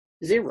anything.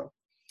 Zero.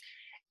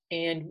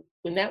 And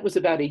when that was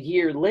about a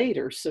year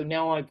later, so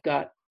now I've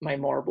got my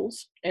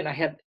marbles and I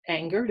have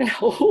anger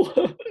now.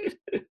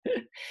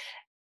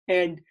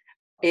 and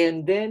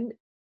then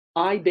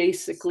I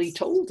basically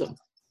told them.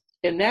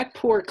 And that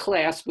poor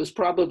class was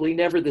probably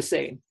never the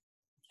same.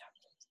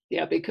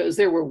 Yeah, because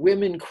there were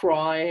women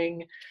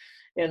crying,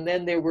 and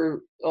then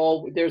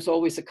there's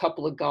always a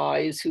couple of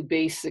guys who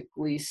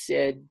basically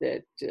said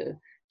that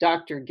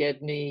Dr.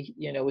 Gedney,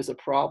 is a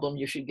problem.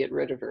 You should get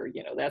rid of her,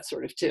 that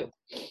sort of too.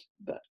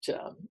 But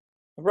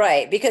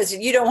right, because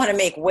you don't want to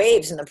make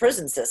waves in the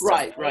prison system.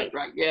 Right.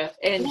 Yeah.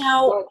 And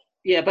now,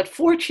 but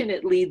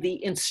fortunately,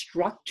 the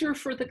instructor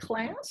for the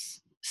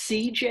class,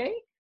 CJ,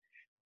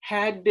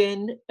 had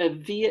been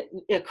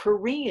a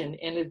Korean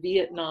and a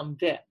Vietnam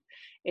vet.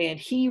 And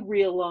he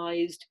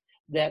realized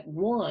that,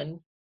 one,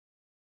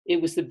 it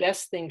was the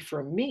best thing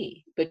for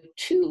me, but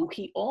two,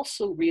 he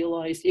also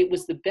realized it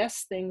was the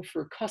best thing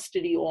for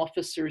custody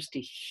officers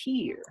to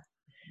hear,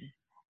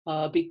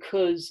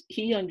 because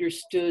he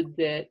understood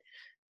that,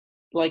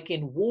 like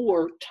in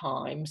war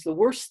times, the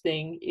worst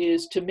thing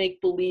is to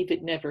make believe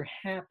it never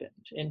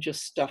happened and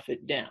just stuff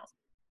it down,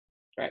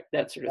 right?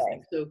 That sort of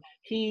thing. So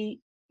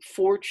he,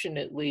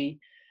 fortunately,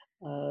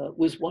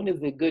 was one of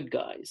the good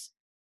guys.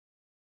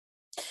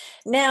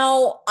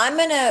 Now, I'm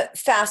going to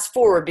fast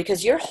forward,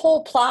 because your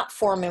whole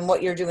platform and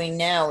what you're doing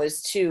now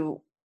is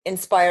to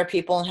inspire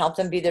people and help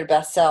them be their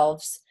best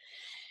selves.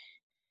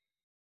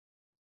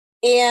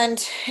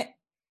 And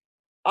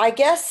I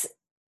guess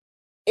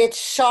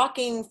it's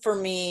shocking for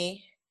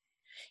me.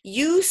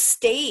 You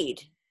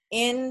stayed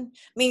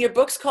your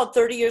book's called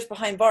 30 Years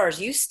Behind Bars.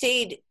 You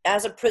stayed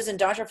as a prison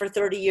doctor for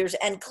 30 years,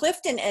 and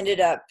Clifton ended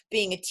up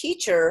being a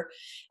teacher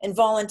and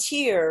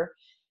volunteer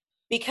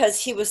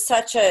because he was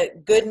such a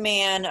good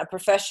man, a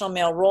professional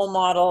male role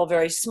model,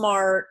 very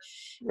smart.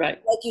 Right.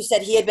 Like you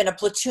said, he had been a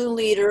platoon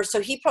leader, so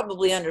he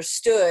probably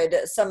understood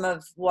some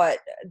of what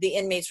the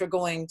inmates were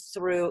going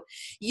through.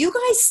 You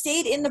guys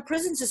stayed in the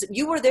prison system.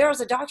 You were there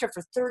as a doctor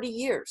for 30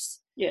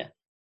 years. Yeah.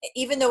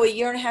 Even though a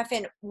year and a half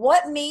in,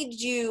 what gave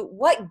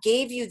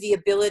you the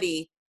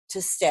ability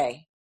to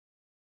stay?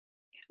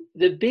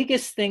 The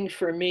biggest thing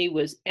for me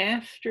was,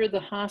 after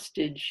the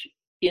hostage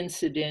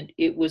incident,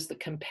 it was the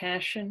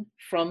compassion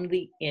from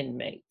the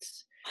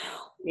inmates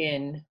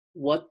in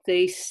what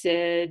they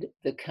said,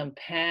 the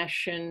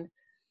compassion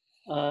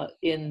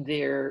in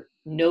their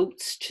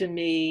notes to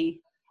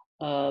me,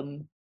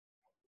 and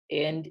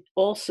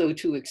also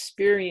to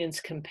experience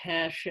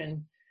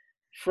compassion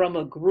from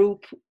a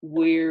group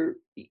where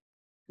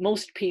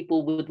most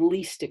people would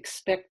least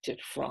expect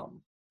it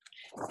from.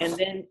 And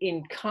then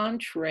in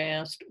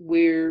contrast,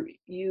 where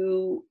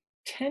you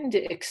tend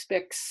to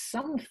expect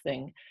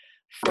something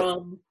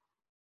from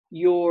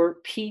your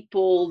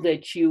people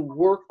that you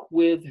work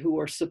with, who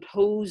are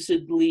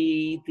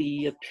supposedly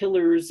the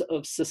pillars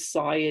of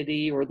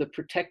society or the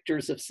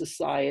protectors of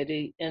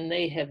society, and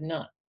they have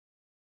none,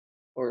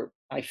 or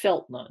I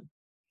felt none.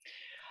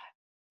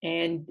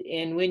 And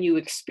when you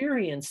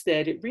experience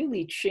that, it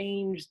really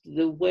changed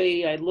the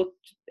way I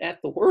looked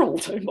at the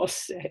world, I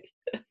must say.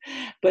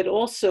 but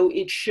also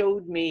it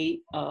showed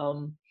me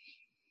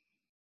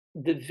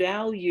the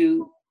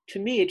value, to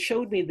me, it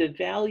showed me the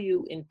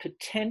value and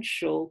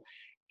potential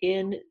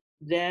in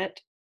that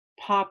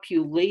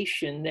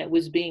population that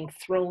was being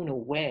thrown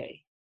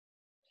away.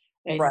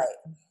 And, Right.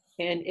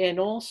 and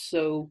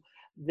also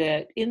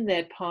that in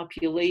that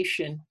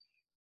population,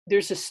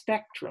 there's a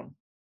spectrum.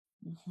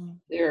 Mhm.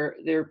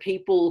 There are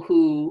people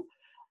who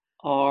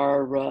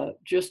are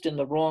just in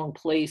the wrong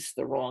place,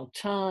 the wrong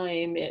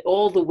time,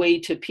 all the way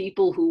to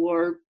people who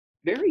are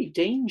very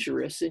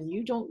dangerous and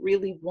you don't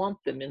really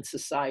want them in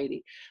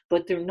society,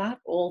 but they're not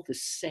all the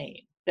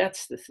same.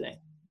 That's the thing.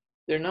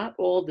 They're not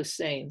all the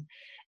same.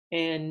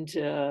 And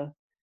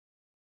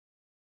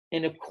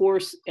of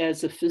course,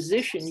 as a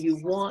physician, you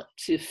want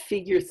to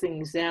figure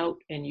things out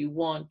and you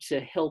want to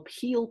help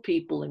heal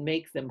people and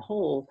make them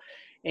whole.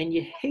 And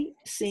you hate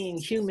seeing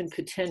human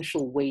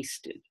potential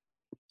wasted.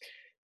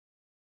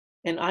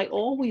 And I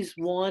always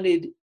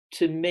wanted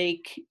to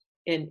make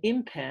an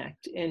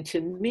impact. And to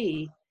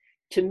me,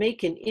 to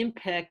make an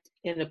impact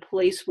in a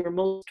place where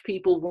most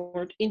people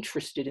weren't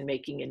interested in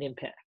making an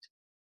impact.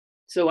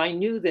 So I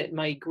knew that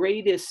my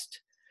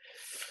greatest,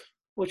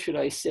 what should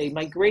I say,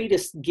 my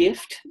greatest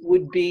gift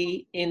would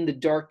be in the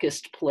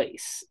darkest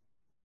place.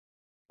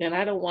 And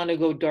I don't want to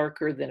go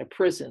darker than a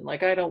prison.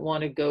 Like, I don't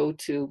want to go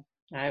to,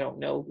 I don't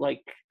know,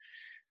 like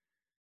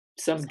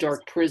some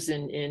dark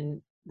prison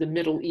in the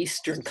Middle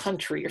Eastern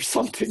country or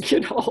something, you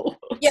know.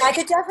 Yeah, I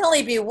could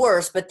definitely be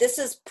worse, but this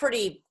is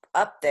pretty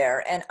up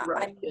there. And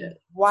Right. Yeah.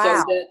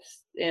 wow.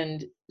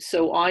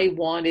 So I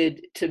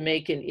wanted to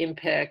make an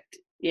impact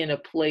in a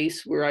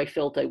place where I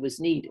felt I was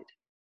needed.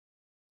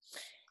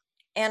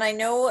 And I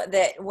know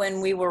that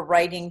when we were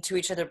writing to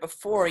each other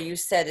before, you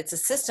said it's a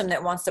system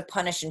that wants to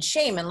punish and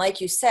shame. And like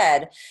you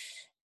said,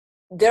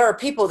 there are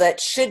people that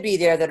should be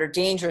there that are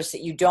dangerous,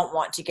 that you don't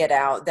want to get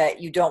out,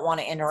 that you don't want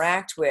to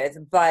interact with.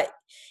 But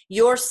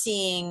you're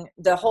seeing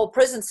the whole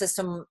prison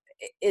system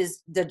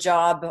is the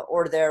job,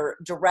 or their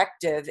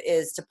directive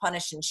is to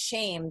punish and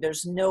shame.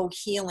 There's no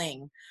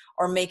healing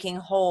or making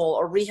whole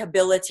or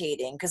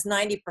rehabilitating, because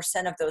 90%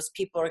 of those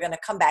people are going to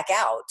come back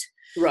out.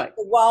 Right.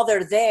 But while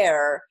they're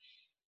there,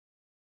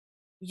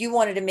 you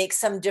wanted to make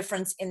some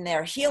difference in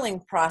their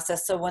healing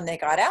process, so when they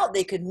got out,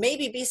 they could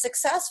maybe be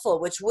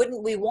successful, which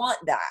wouldn't we want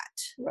that?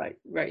 Right,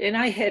 right. And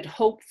I had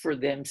hope for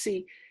them.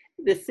 See,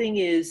 the thing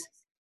is,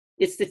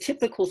 it's the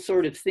typical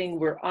sort of thing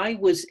where I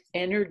was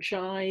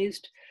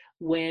energized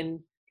when,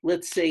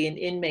 let's say, an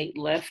inmate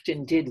left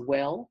and did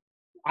well.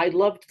 I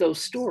loved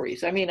those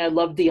stories. I mean, I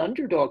loved the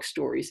underdog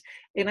stories.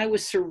 And I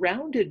was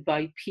surrounded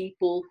by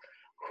people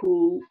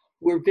who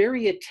were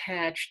very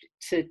attached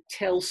to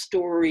tell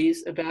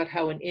stories about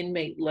how an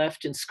inmate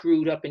left and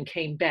screwed up and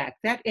came back.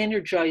 That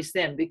energized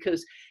them,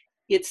 because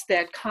it's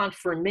that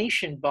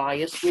confirmation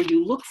bias where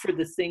you look for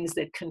the things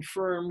that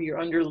confirm your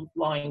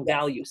underlying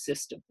value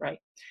system, right?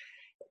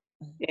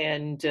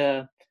 And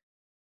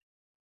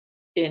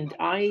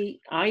I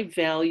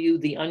value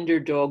the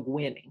underdog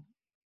winning.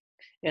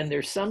 And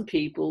there's some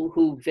people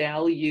who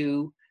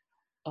value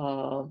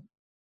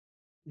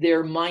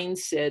their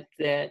mindset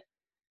that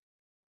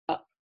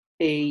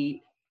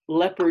a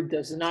leopard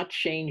does not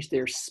change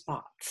their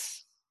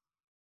spots.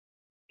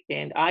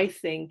 And I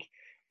think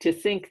to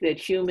think that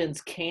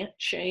humans can't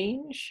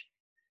change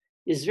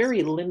is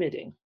very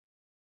limiting.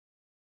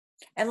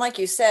 And like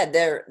you said,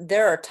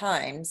 there are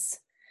times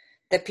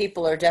that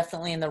people are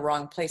definitely in the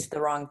wrong place at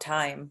the wrong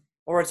time,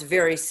 or it's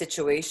very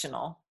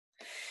situational.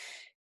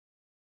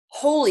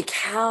 Holy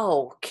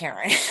cow,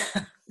 Karen.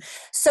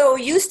 So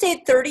you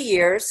stayed 30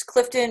 years.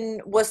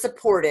 Clifton was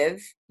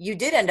supportive. You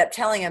did end up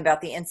telling him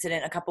about the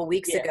incident a couple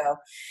weeks ago.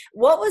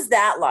 What was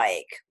that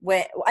like?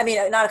 When, I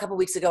mean, not a couple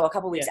weeks ago, a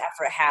couple weeks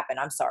after it happened.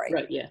 I'm sorry.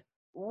 Right, yeah.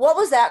 What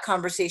was that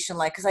conversation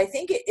like? Because I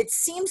think it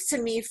seems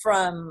to me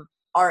from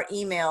our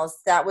emails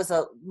that was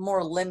a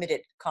more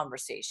limited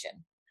conversation.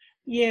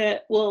 Yeah,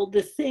 well,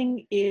 the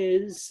thing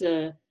is,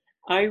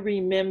 I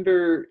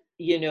remember,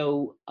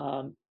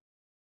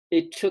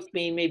 it took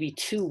me maybe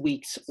 2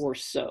 weeks or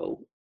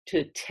so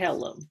to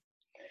tell him.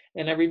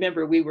 And I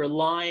remember we were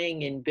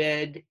lying in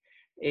bed,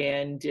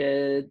 and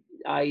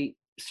I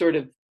sort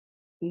of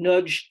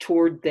nudged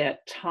toward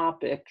that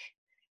topic.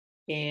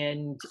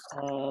 And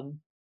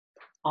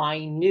I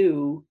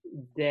knew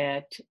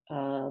that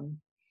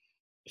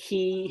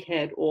he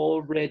had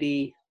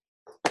already,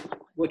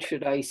 what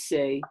should I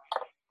say,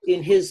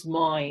 in his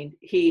mind,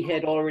 he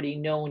had already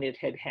known it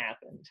had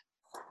happened.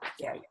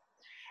 Right.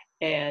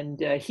 And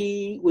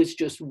he was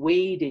just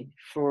waiting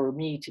for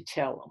me to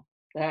tell him.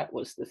 That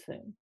was the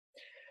thing.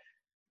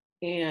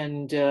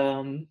 And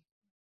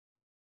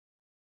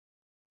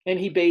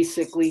he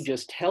basically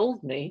just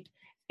held me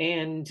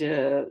and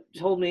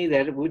told me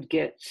that it would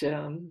get,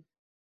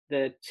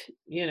 that,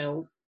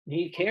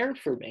 he cared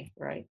for me,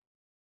 right?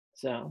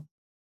 So,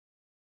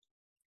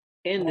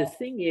 and the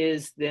thing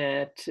is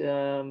that,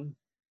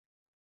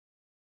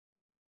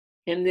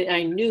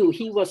 I knew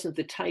he wasn't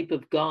the type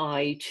of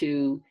guy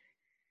to,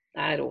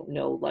 I don't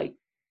know, like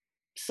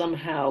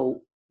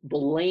somehow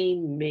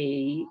blame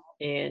me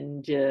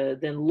and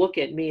then look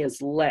at me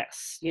as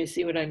less. You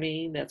see what I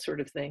mean? That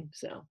sort of thing.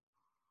 So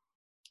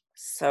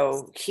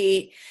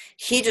he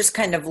just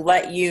kind of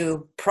let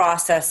you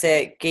process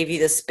it, gave you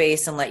the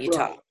space, and let you Right,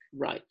 talk.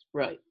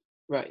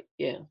 right.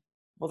 Yeah.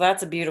 Well,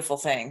 that's a beautiful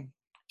thing.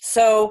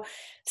 So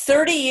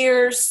 30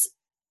 years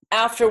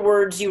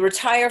afterwards, you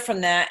retire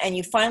from that and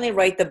you finally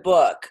write the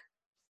book.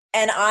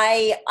 And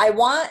I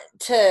want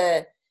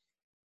to,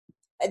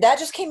 that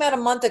just came out a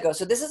month ago.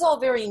 So this is all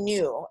very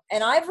new.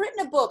 And I've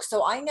written a book,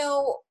 so I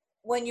know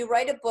when you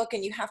write a book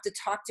and you have to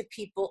talk to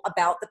people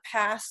about the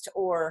past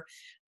or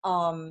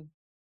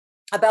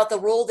about the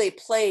role they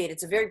played,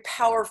 it's very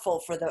powerful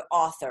for the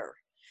author,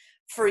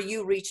 for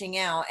you reaching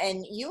out.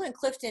 And you and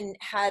Clifton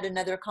had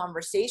another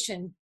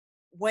conversation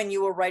when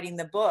you were writing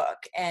the book,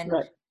 and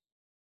Right.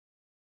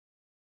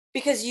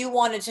 because you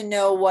wanted to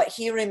know what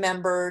he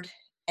remembered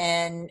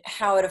and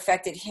how it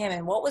affected him.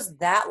 And what was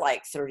that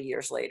like 30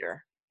 years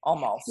later,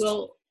 almost?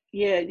 Well,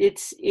 yeah,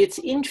 it's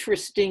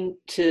interesting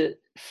to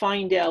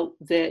find out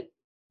that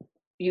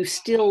you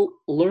still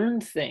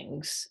learn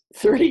things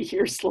 30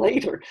 years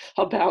later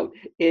about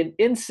an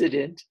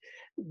incident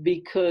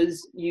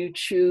because you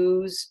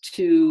choose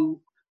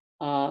to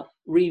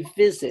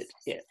revisit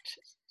it.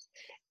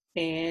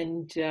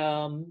 And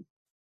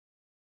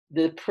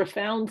the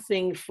profound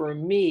thing for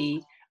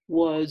me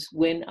was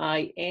when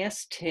I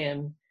asked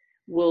him,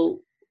 well,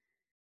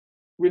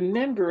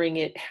 remembering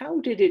it, how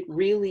did it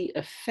really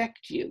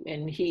affect you?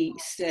 And he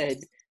said,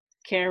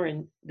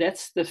 Karen,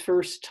 that's the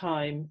first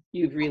time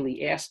you've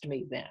really asked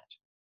me that.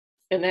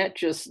 And that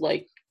just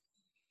like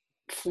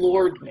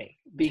floored me,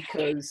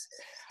 because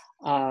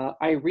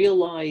I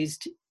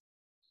realized,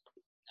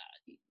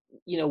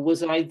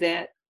 was I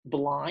that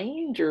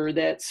blind or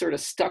that sort of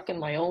stuck in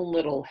my own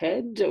little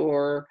head,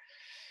 or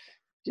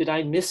did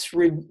I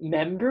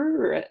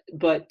misremember?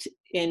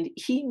 And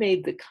he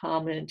made the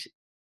comment,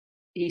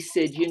 he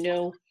said,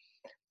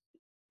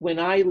 when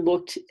I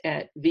looked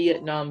at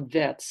Vietnam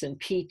vets and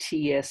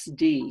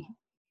PTSD,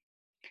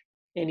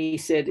 and he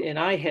said, and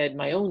I had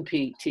my own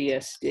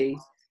PTSD,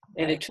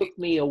 and it took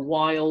me a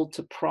while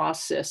to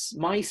process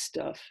my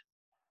stuff.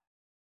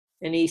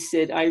 And he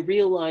said, I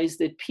realized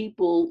that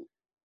people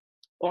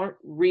aren't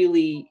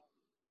really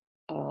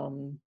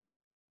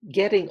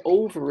getting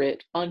over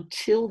it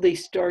until they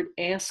start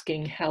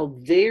asking how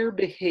their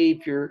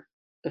behavior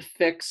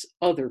affects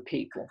other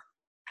people.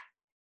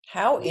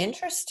 How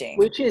interesting.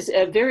 Which is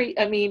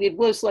it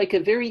was like a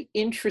very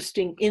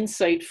interesting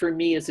insight for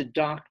me as a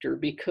doctor,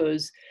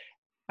 because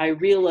I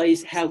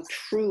realized how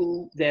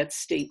true that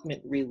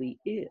statement really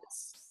is.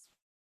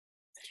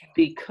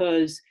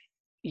 Because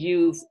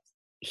you've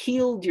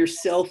healed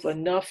yourself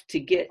enough to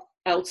get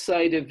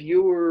outside of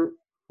your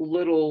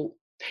little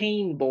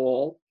pain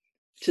ball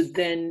to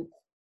then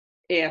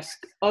ask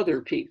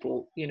other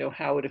people,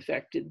 how it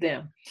affected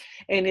them.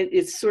 And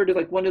it's sort of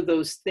like one of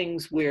those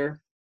things where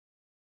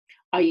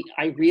I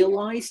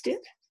realized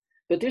it,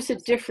 but there's a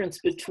difference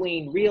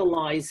between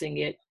realizing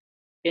it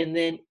and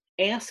then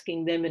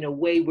asking them in a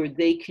way where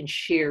they can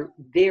share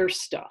their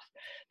stuff.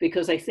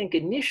 Because I think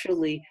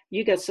initially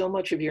you got so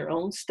much of your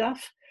own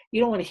stuff, you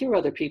don't want to hear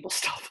other people's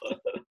stuff.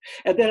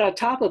 And then on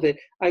top of it,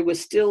 I was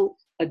still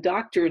a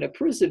doctor in a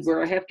prison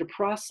where I have to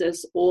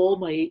process all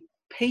my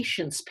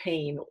patients'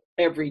 pain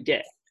every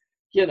day,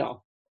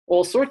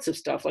 all sorts of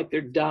stuff, like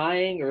they're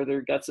dying or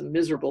they've got some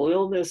miserable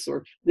illness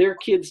or their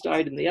kids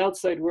died in the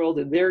outside world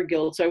and their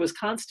guilt. So I was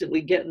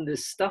constantly getting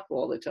this stuff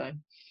all the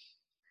time.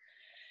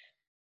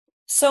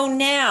 So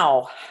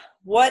now,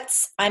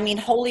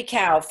 holy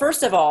cow.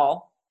 First of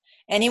all,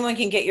 anyone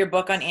can get your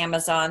book on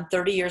Amazon,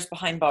 30 Years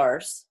Behind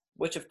Bars,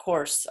 which of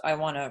course I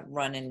want to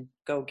run and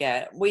go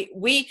get.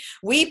 We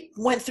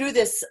went through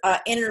this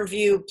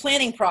interview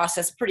planning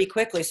process pretty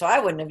quickly, so I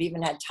wouldn't have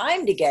even had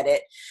time to get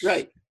it.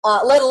 Right.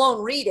 Let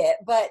alone read it.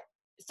 But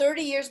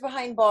 30 Years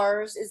Behind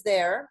Bars is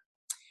there.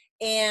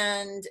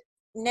 And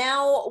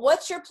now,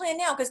 what's your plan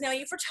now? Because now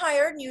you've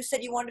retired and you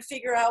said you wanted to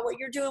figure out what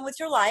you're doing with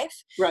your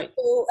life. Right.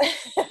 So,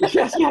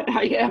 yes, yeah,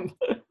 I am.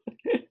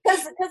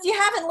 Because you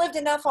haven't lived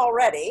enough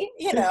already,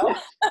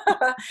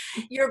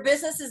 Your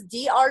business is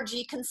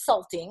DRG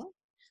Consulting.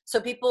 So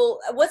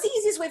what's the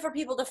easiest way for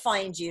people to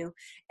find you?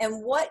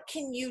 And what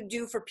can you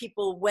do for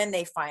people when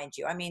they find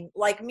you? I mean,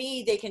 like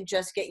me, they can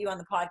just get you on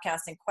the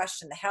podcast and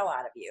question the hell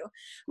out of you.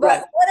 But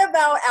right. What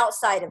about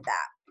outside of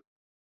that?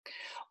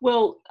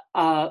 Well,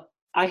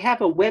 I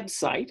have a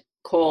website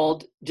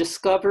called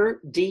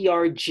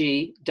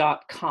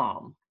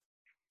discoverdrg.com.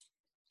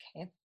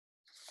 Okay.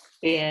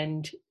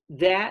 And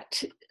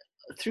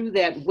through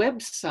that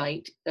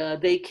website,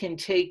 they can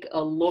take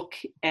a look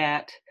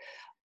at,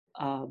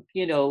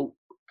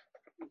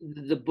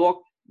 the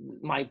book,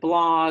 my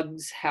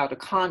blogs, how to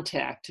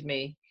contact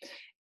me,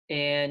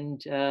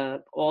 and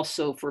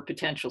also for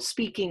potential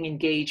speaking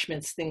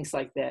engagements, things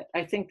like that.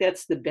 I think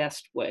that's the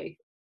best way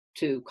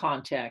to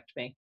contact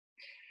me.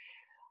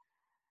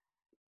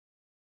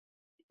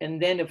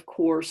 And then, of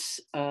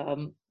course,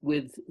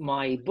 with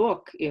my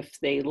book, if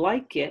they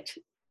like it,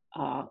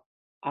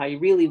 I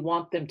really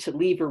want them to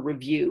leave a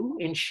review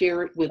and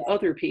share it with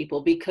other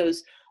people,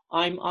 because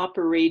I'm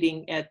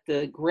operating at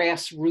the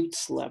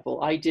grassroots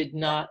level. I did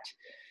not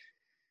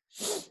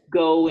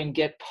go and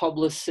get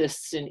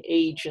publicists and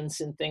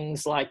agents and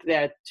things like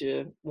that.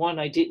 One,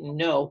 I didn't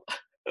know,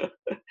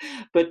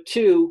 but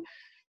two,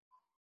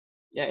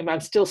 I'm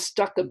still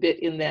stuck a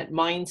bit in that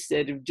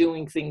mindset of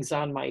doing things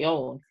on my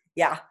own.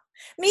 Yeah,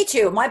 me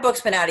too. My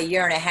book's been out a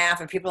year and a half,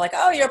 and people are like,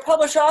 oh, you're a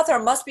published author,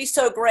 it must be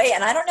so great.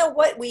 And I don't know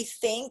what we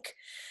think.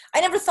 I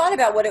never thought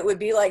about what it would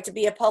be like to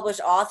be a published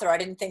author. I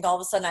didn't think all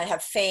of a sudden I'd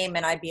have fame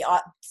and I'd be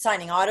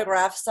signing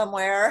autographs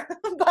somewhere.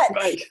 But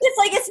Right. it's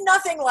like, it's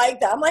nothing like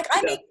that. I'm like, I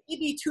Yeah. make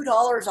maybe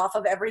 $2 off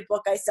of every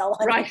book I sell.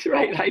 Right,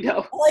 I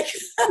know. Like,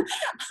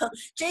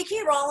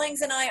 J.K.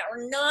 Rowling's and I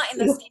are not in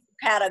the same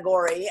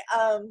category.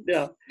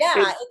 Yeah.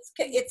 Yeah,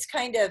 it's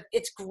kind of,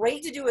 it's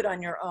great to do it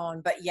on your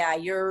own, but yeah,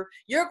 you're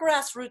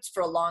grassroots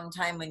for a long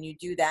time when you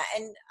do that.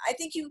 And I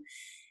think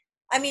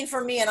I mean,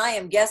 for me, and I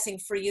am guessing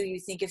for you, you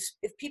think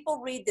if people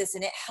read this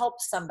and it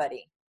helps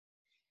somebody,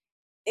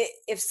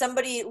 if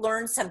somebody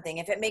learns something,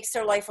 if it makes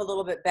their life a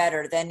little bit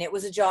better, then it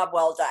was a job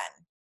well done.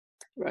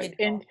 Right.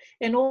 You know?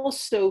 And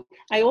also,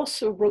 I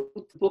also wrote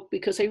the book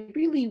because I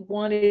really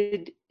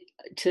wanted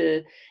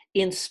to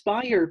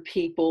inspire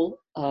people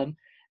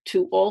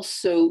to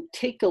also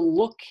take a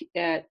look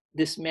at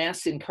this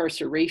mass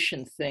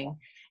incarceration thing,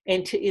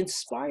 and to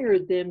inspire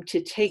them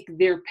to take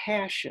their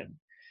passion,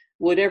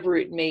 whatever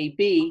it may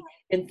be,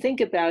 and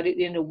think about it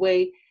in a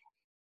way,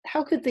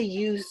 how could they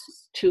use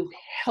to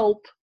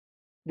help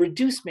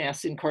reduce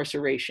mass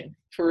incarceration?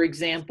 For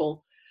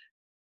example,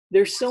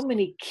 there's so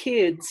many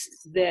kids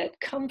that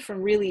come from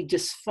really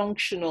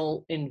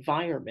dysfunctional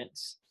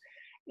environments.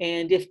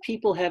 And if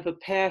people have a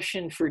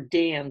passion for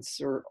dance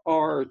or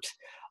art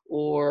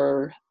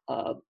or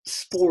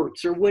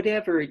sports or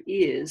whatever it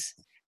is,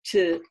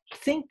 to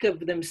think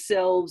of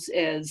themselves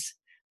as,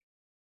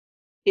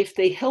 if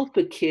they help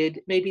a kid,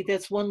 maybe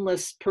that's one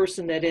less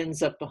person that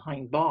ends up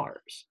behind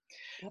bars.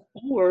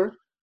 Or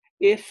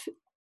if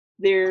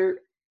they're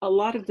a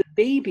lot of the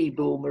baby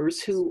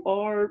boomers who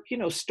are,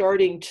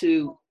 starting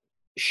to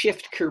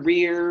shift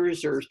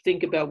careers or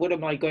think about what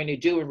am I going to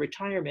do in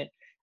retirement,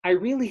 I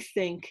really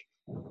think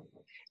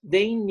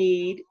they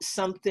need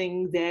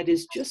something that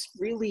is just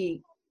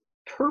really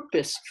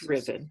purpose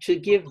driven to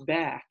give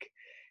back.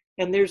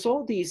 And there's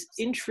all these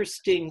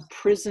interesting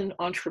prison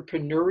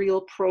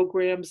entrepreneurial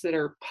programs that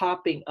are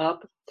popping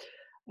up.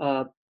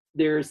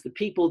 There's the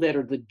people that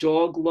are the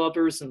dog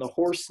lovers and the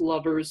horse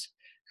lovers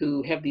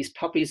who have these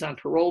puppies on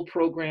parole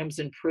programs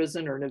in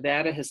prison, or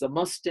Nevada has the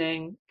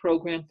Mustang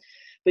program.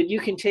 But you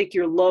can take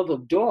your love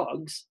of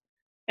dogs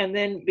and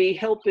then be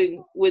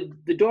helping with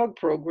the dog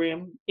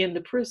program in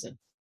the prison.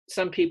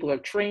 Some people are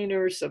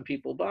trainers, some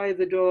people buy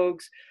the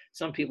dogs,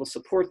 some people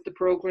support the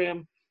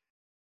program.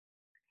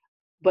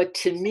 But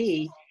to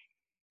me,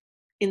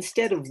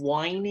 instead of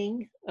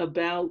whining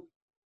about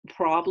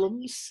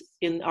problems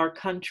in our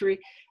country,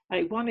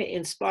 I want to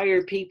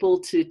inspire people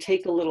to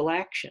take a little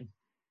action,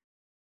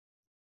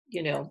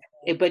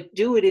 but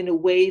do it in a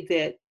way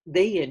that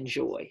they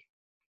enjoy.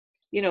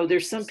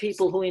 There's some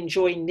people who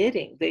enjoy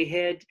knitting. They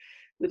had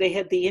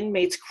the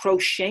inmates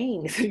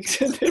crocheting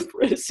things in the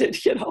prison,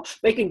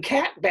 making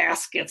cat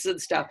baskets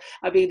and stuff.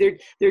 I mean,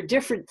 there are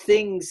different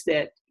things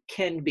that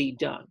can be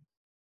done.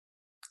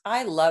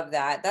 I love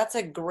that. That's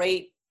a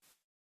great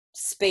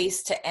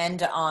space to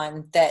end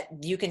on, that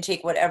you can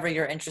take whatever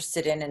you're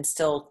interested in and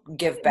still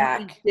give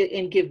back.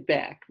 And give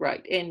back,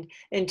 right. And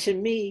to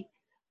me,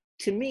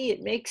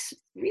 it makes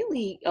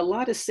really a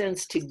lot of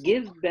sense to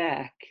give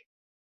back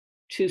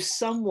to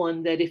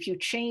someone that if you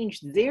change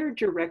their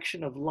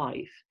direction of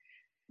life,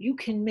 you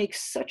can make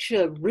such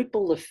a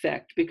ripple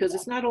effect, because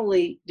it's not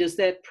only does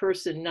that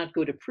person not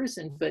go to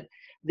prison, but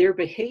their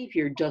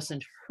behavior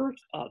doesn't hurt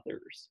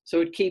others.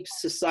 So it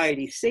keeps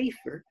society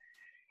safer,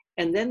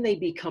 and then they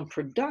become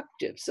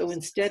productive. So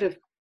instead of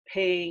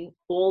paying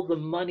all the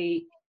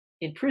money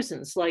in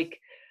prisons, like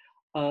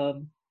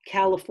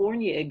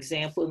California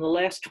example, in the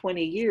last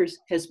 20 years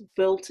has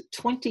built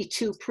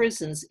 22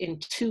 prisons in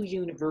 2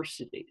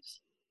 universities.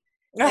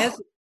 As,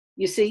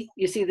 you see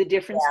the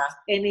difference?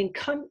 Yeah.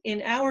 And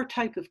in our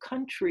type of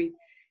country,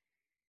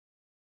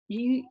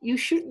 you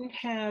shouldn't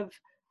have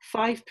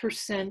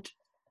 5%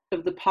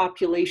 of the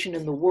population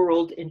in the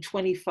world and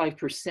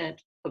 25%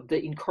 of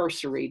the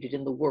incarcerated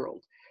in the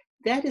world.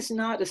 That is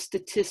not a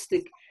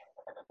statistic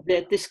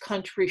that this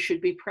country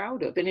should be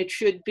proud of. And it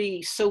should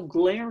be so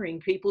glaring,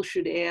 people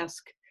should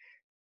ask,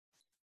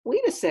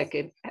 wait a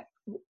second,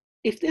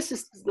 if this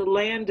is the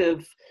land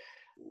of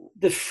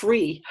the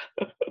free,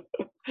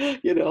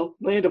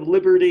 land of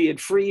liberty and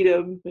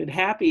freedom and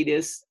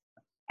happiness,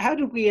 how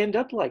did we end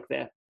up like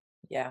that?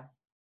 Yeah.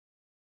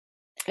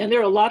 And there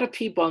are a lot of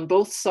people on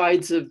both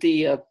sides of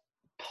the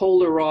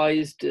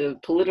polarized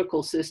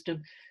political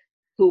system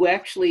who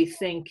actually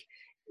think,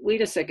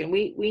 wait a second,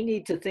 we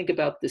need to think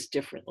about this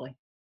differently.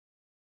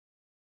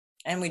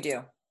 And we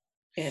do.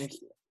 And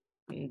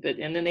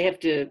then they have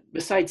to,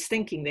 besides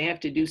thinking, they have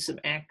to do some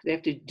act, they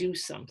have to do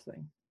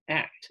something,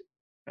 act.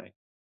 Right.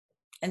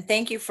 And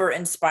thank you for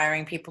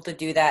inspiring people to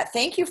do that.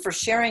 Thank you for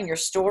sharing your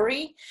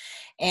story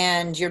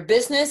and your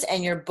business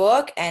and your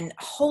book. And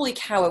holy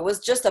cow, it was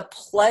just a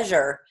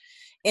pleasure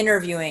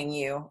interviewing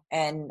you,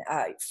 and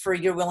for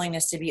your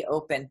willingness to be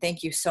open.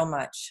 Thank you so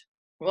much.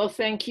 Well,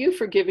 thank you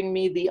for giving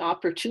me the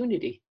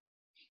opportunity.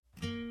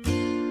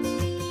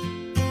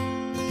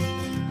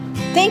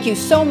 Thank you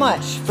so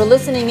much for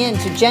listening in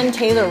to Jen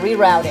Taylor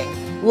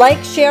Rerouting.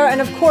 Like, share,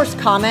 and of course,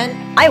 comment.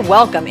 I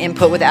welcome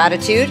input with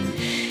attitude.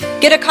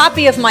 Get a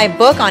copy of my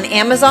book on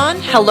Amazon,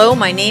 Hello,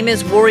 My Name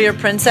is Warrior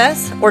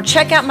Princess, or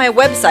check out my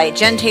website,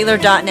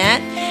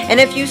 jentaylor.net. And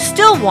if you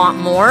still want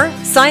more,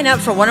 sign up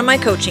for one of my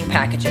coaching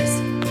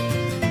packages.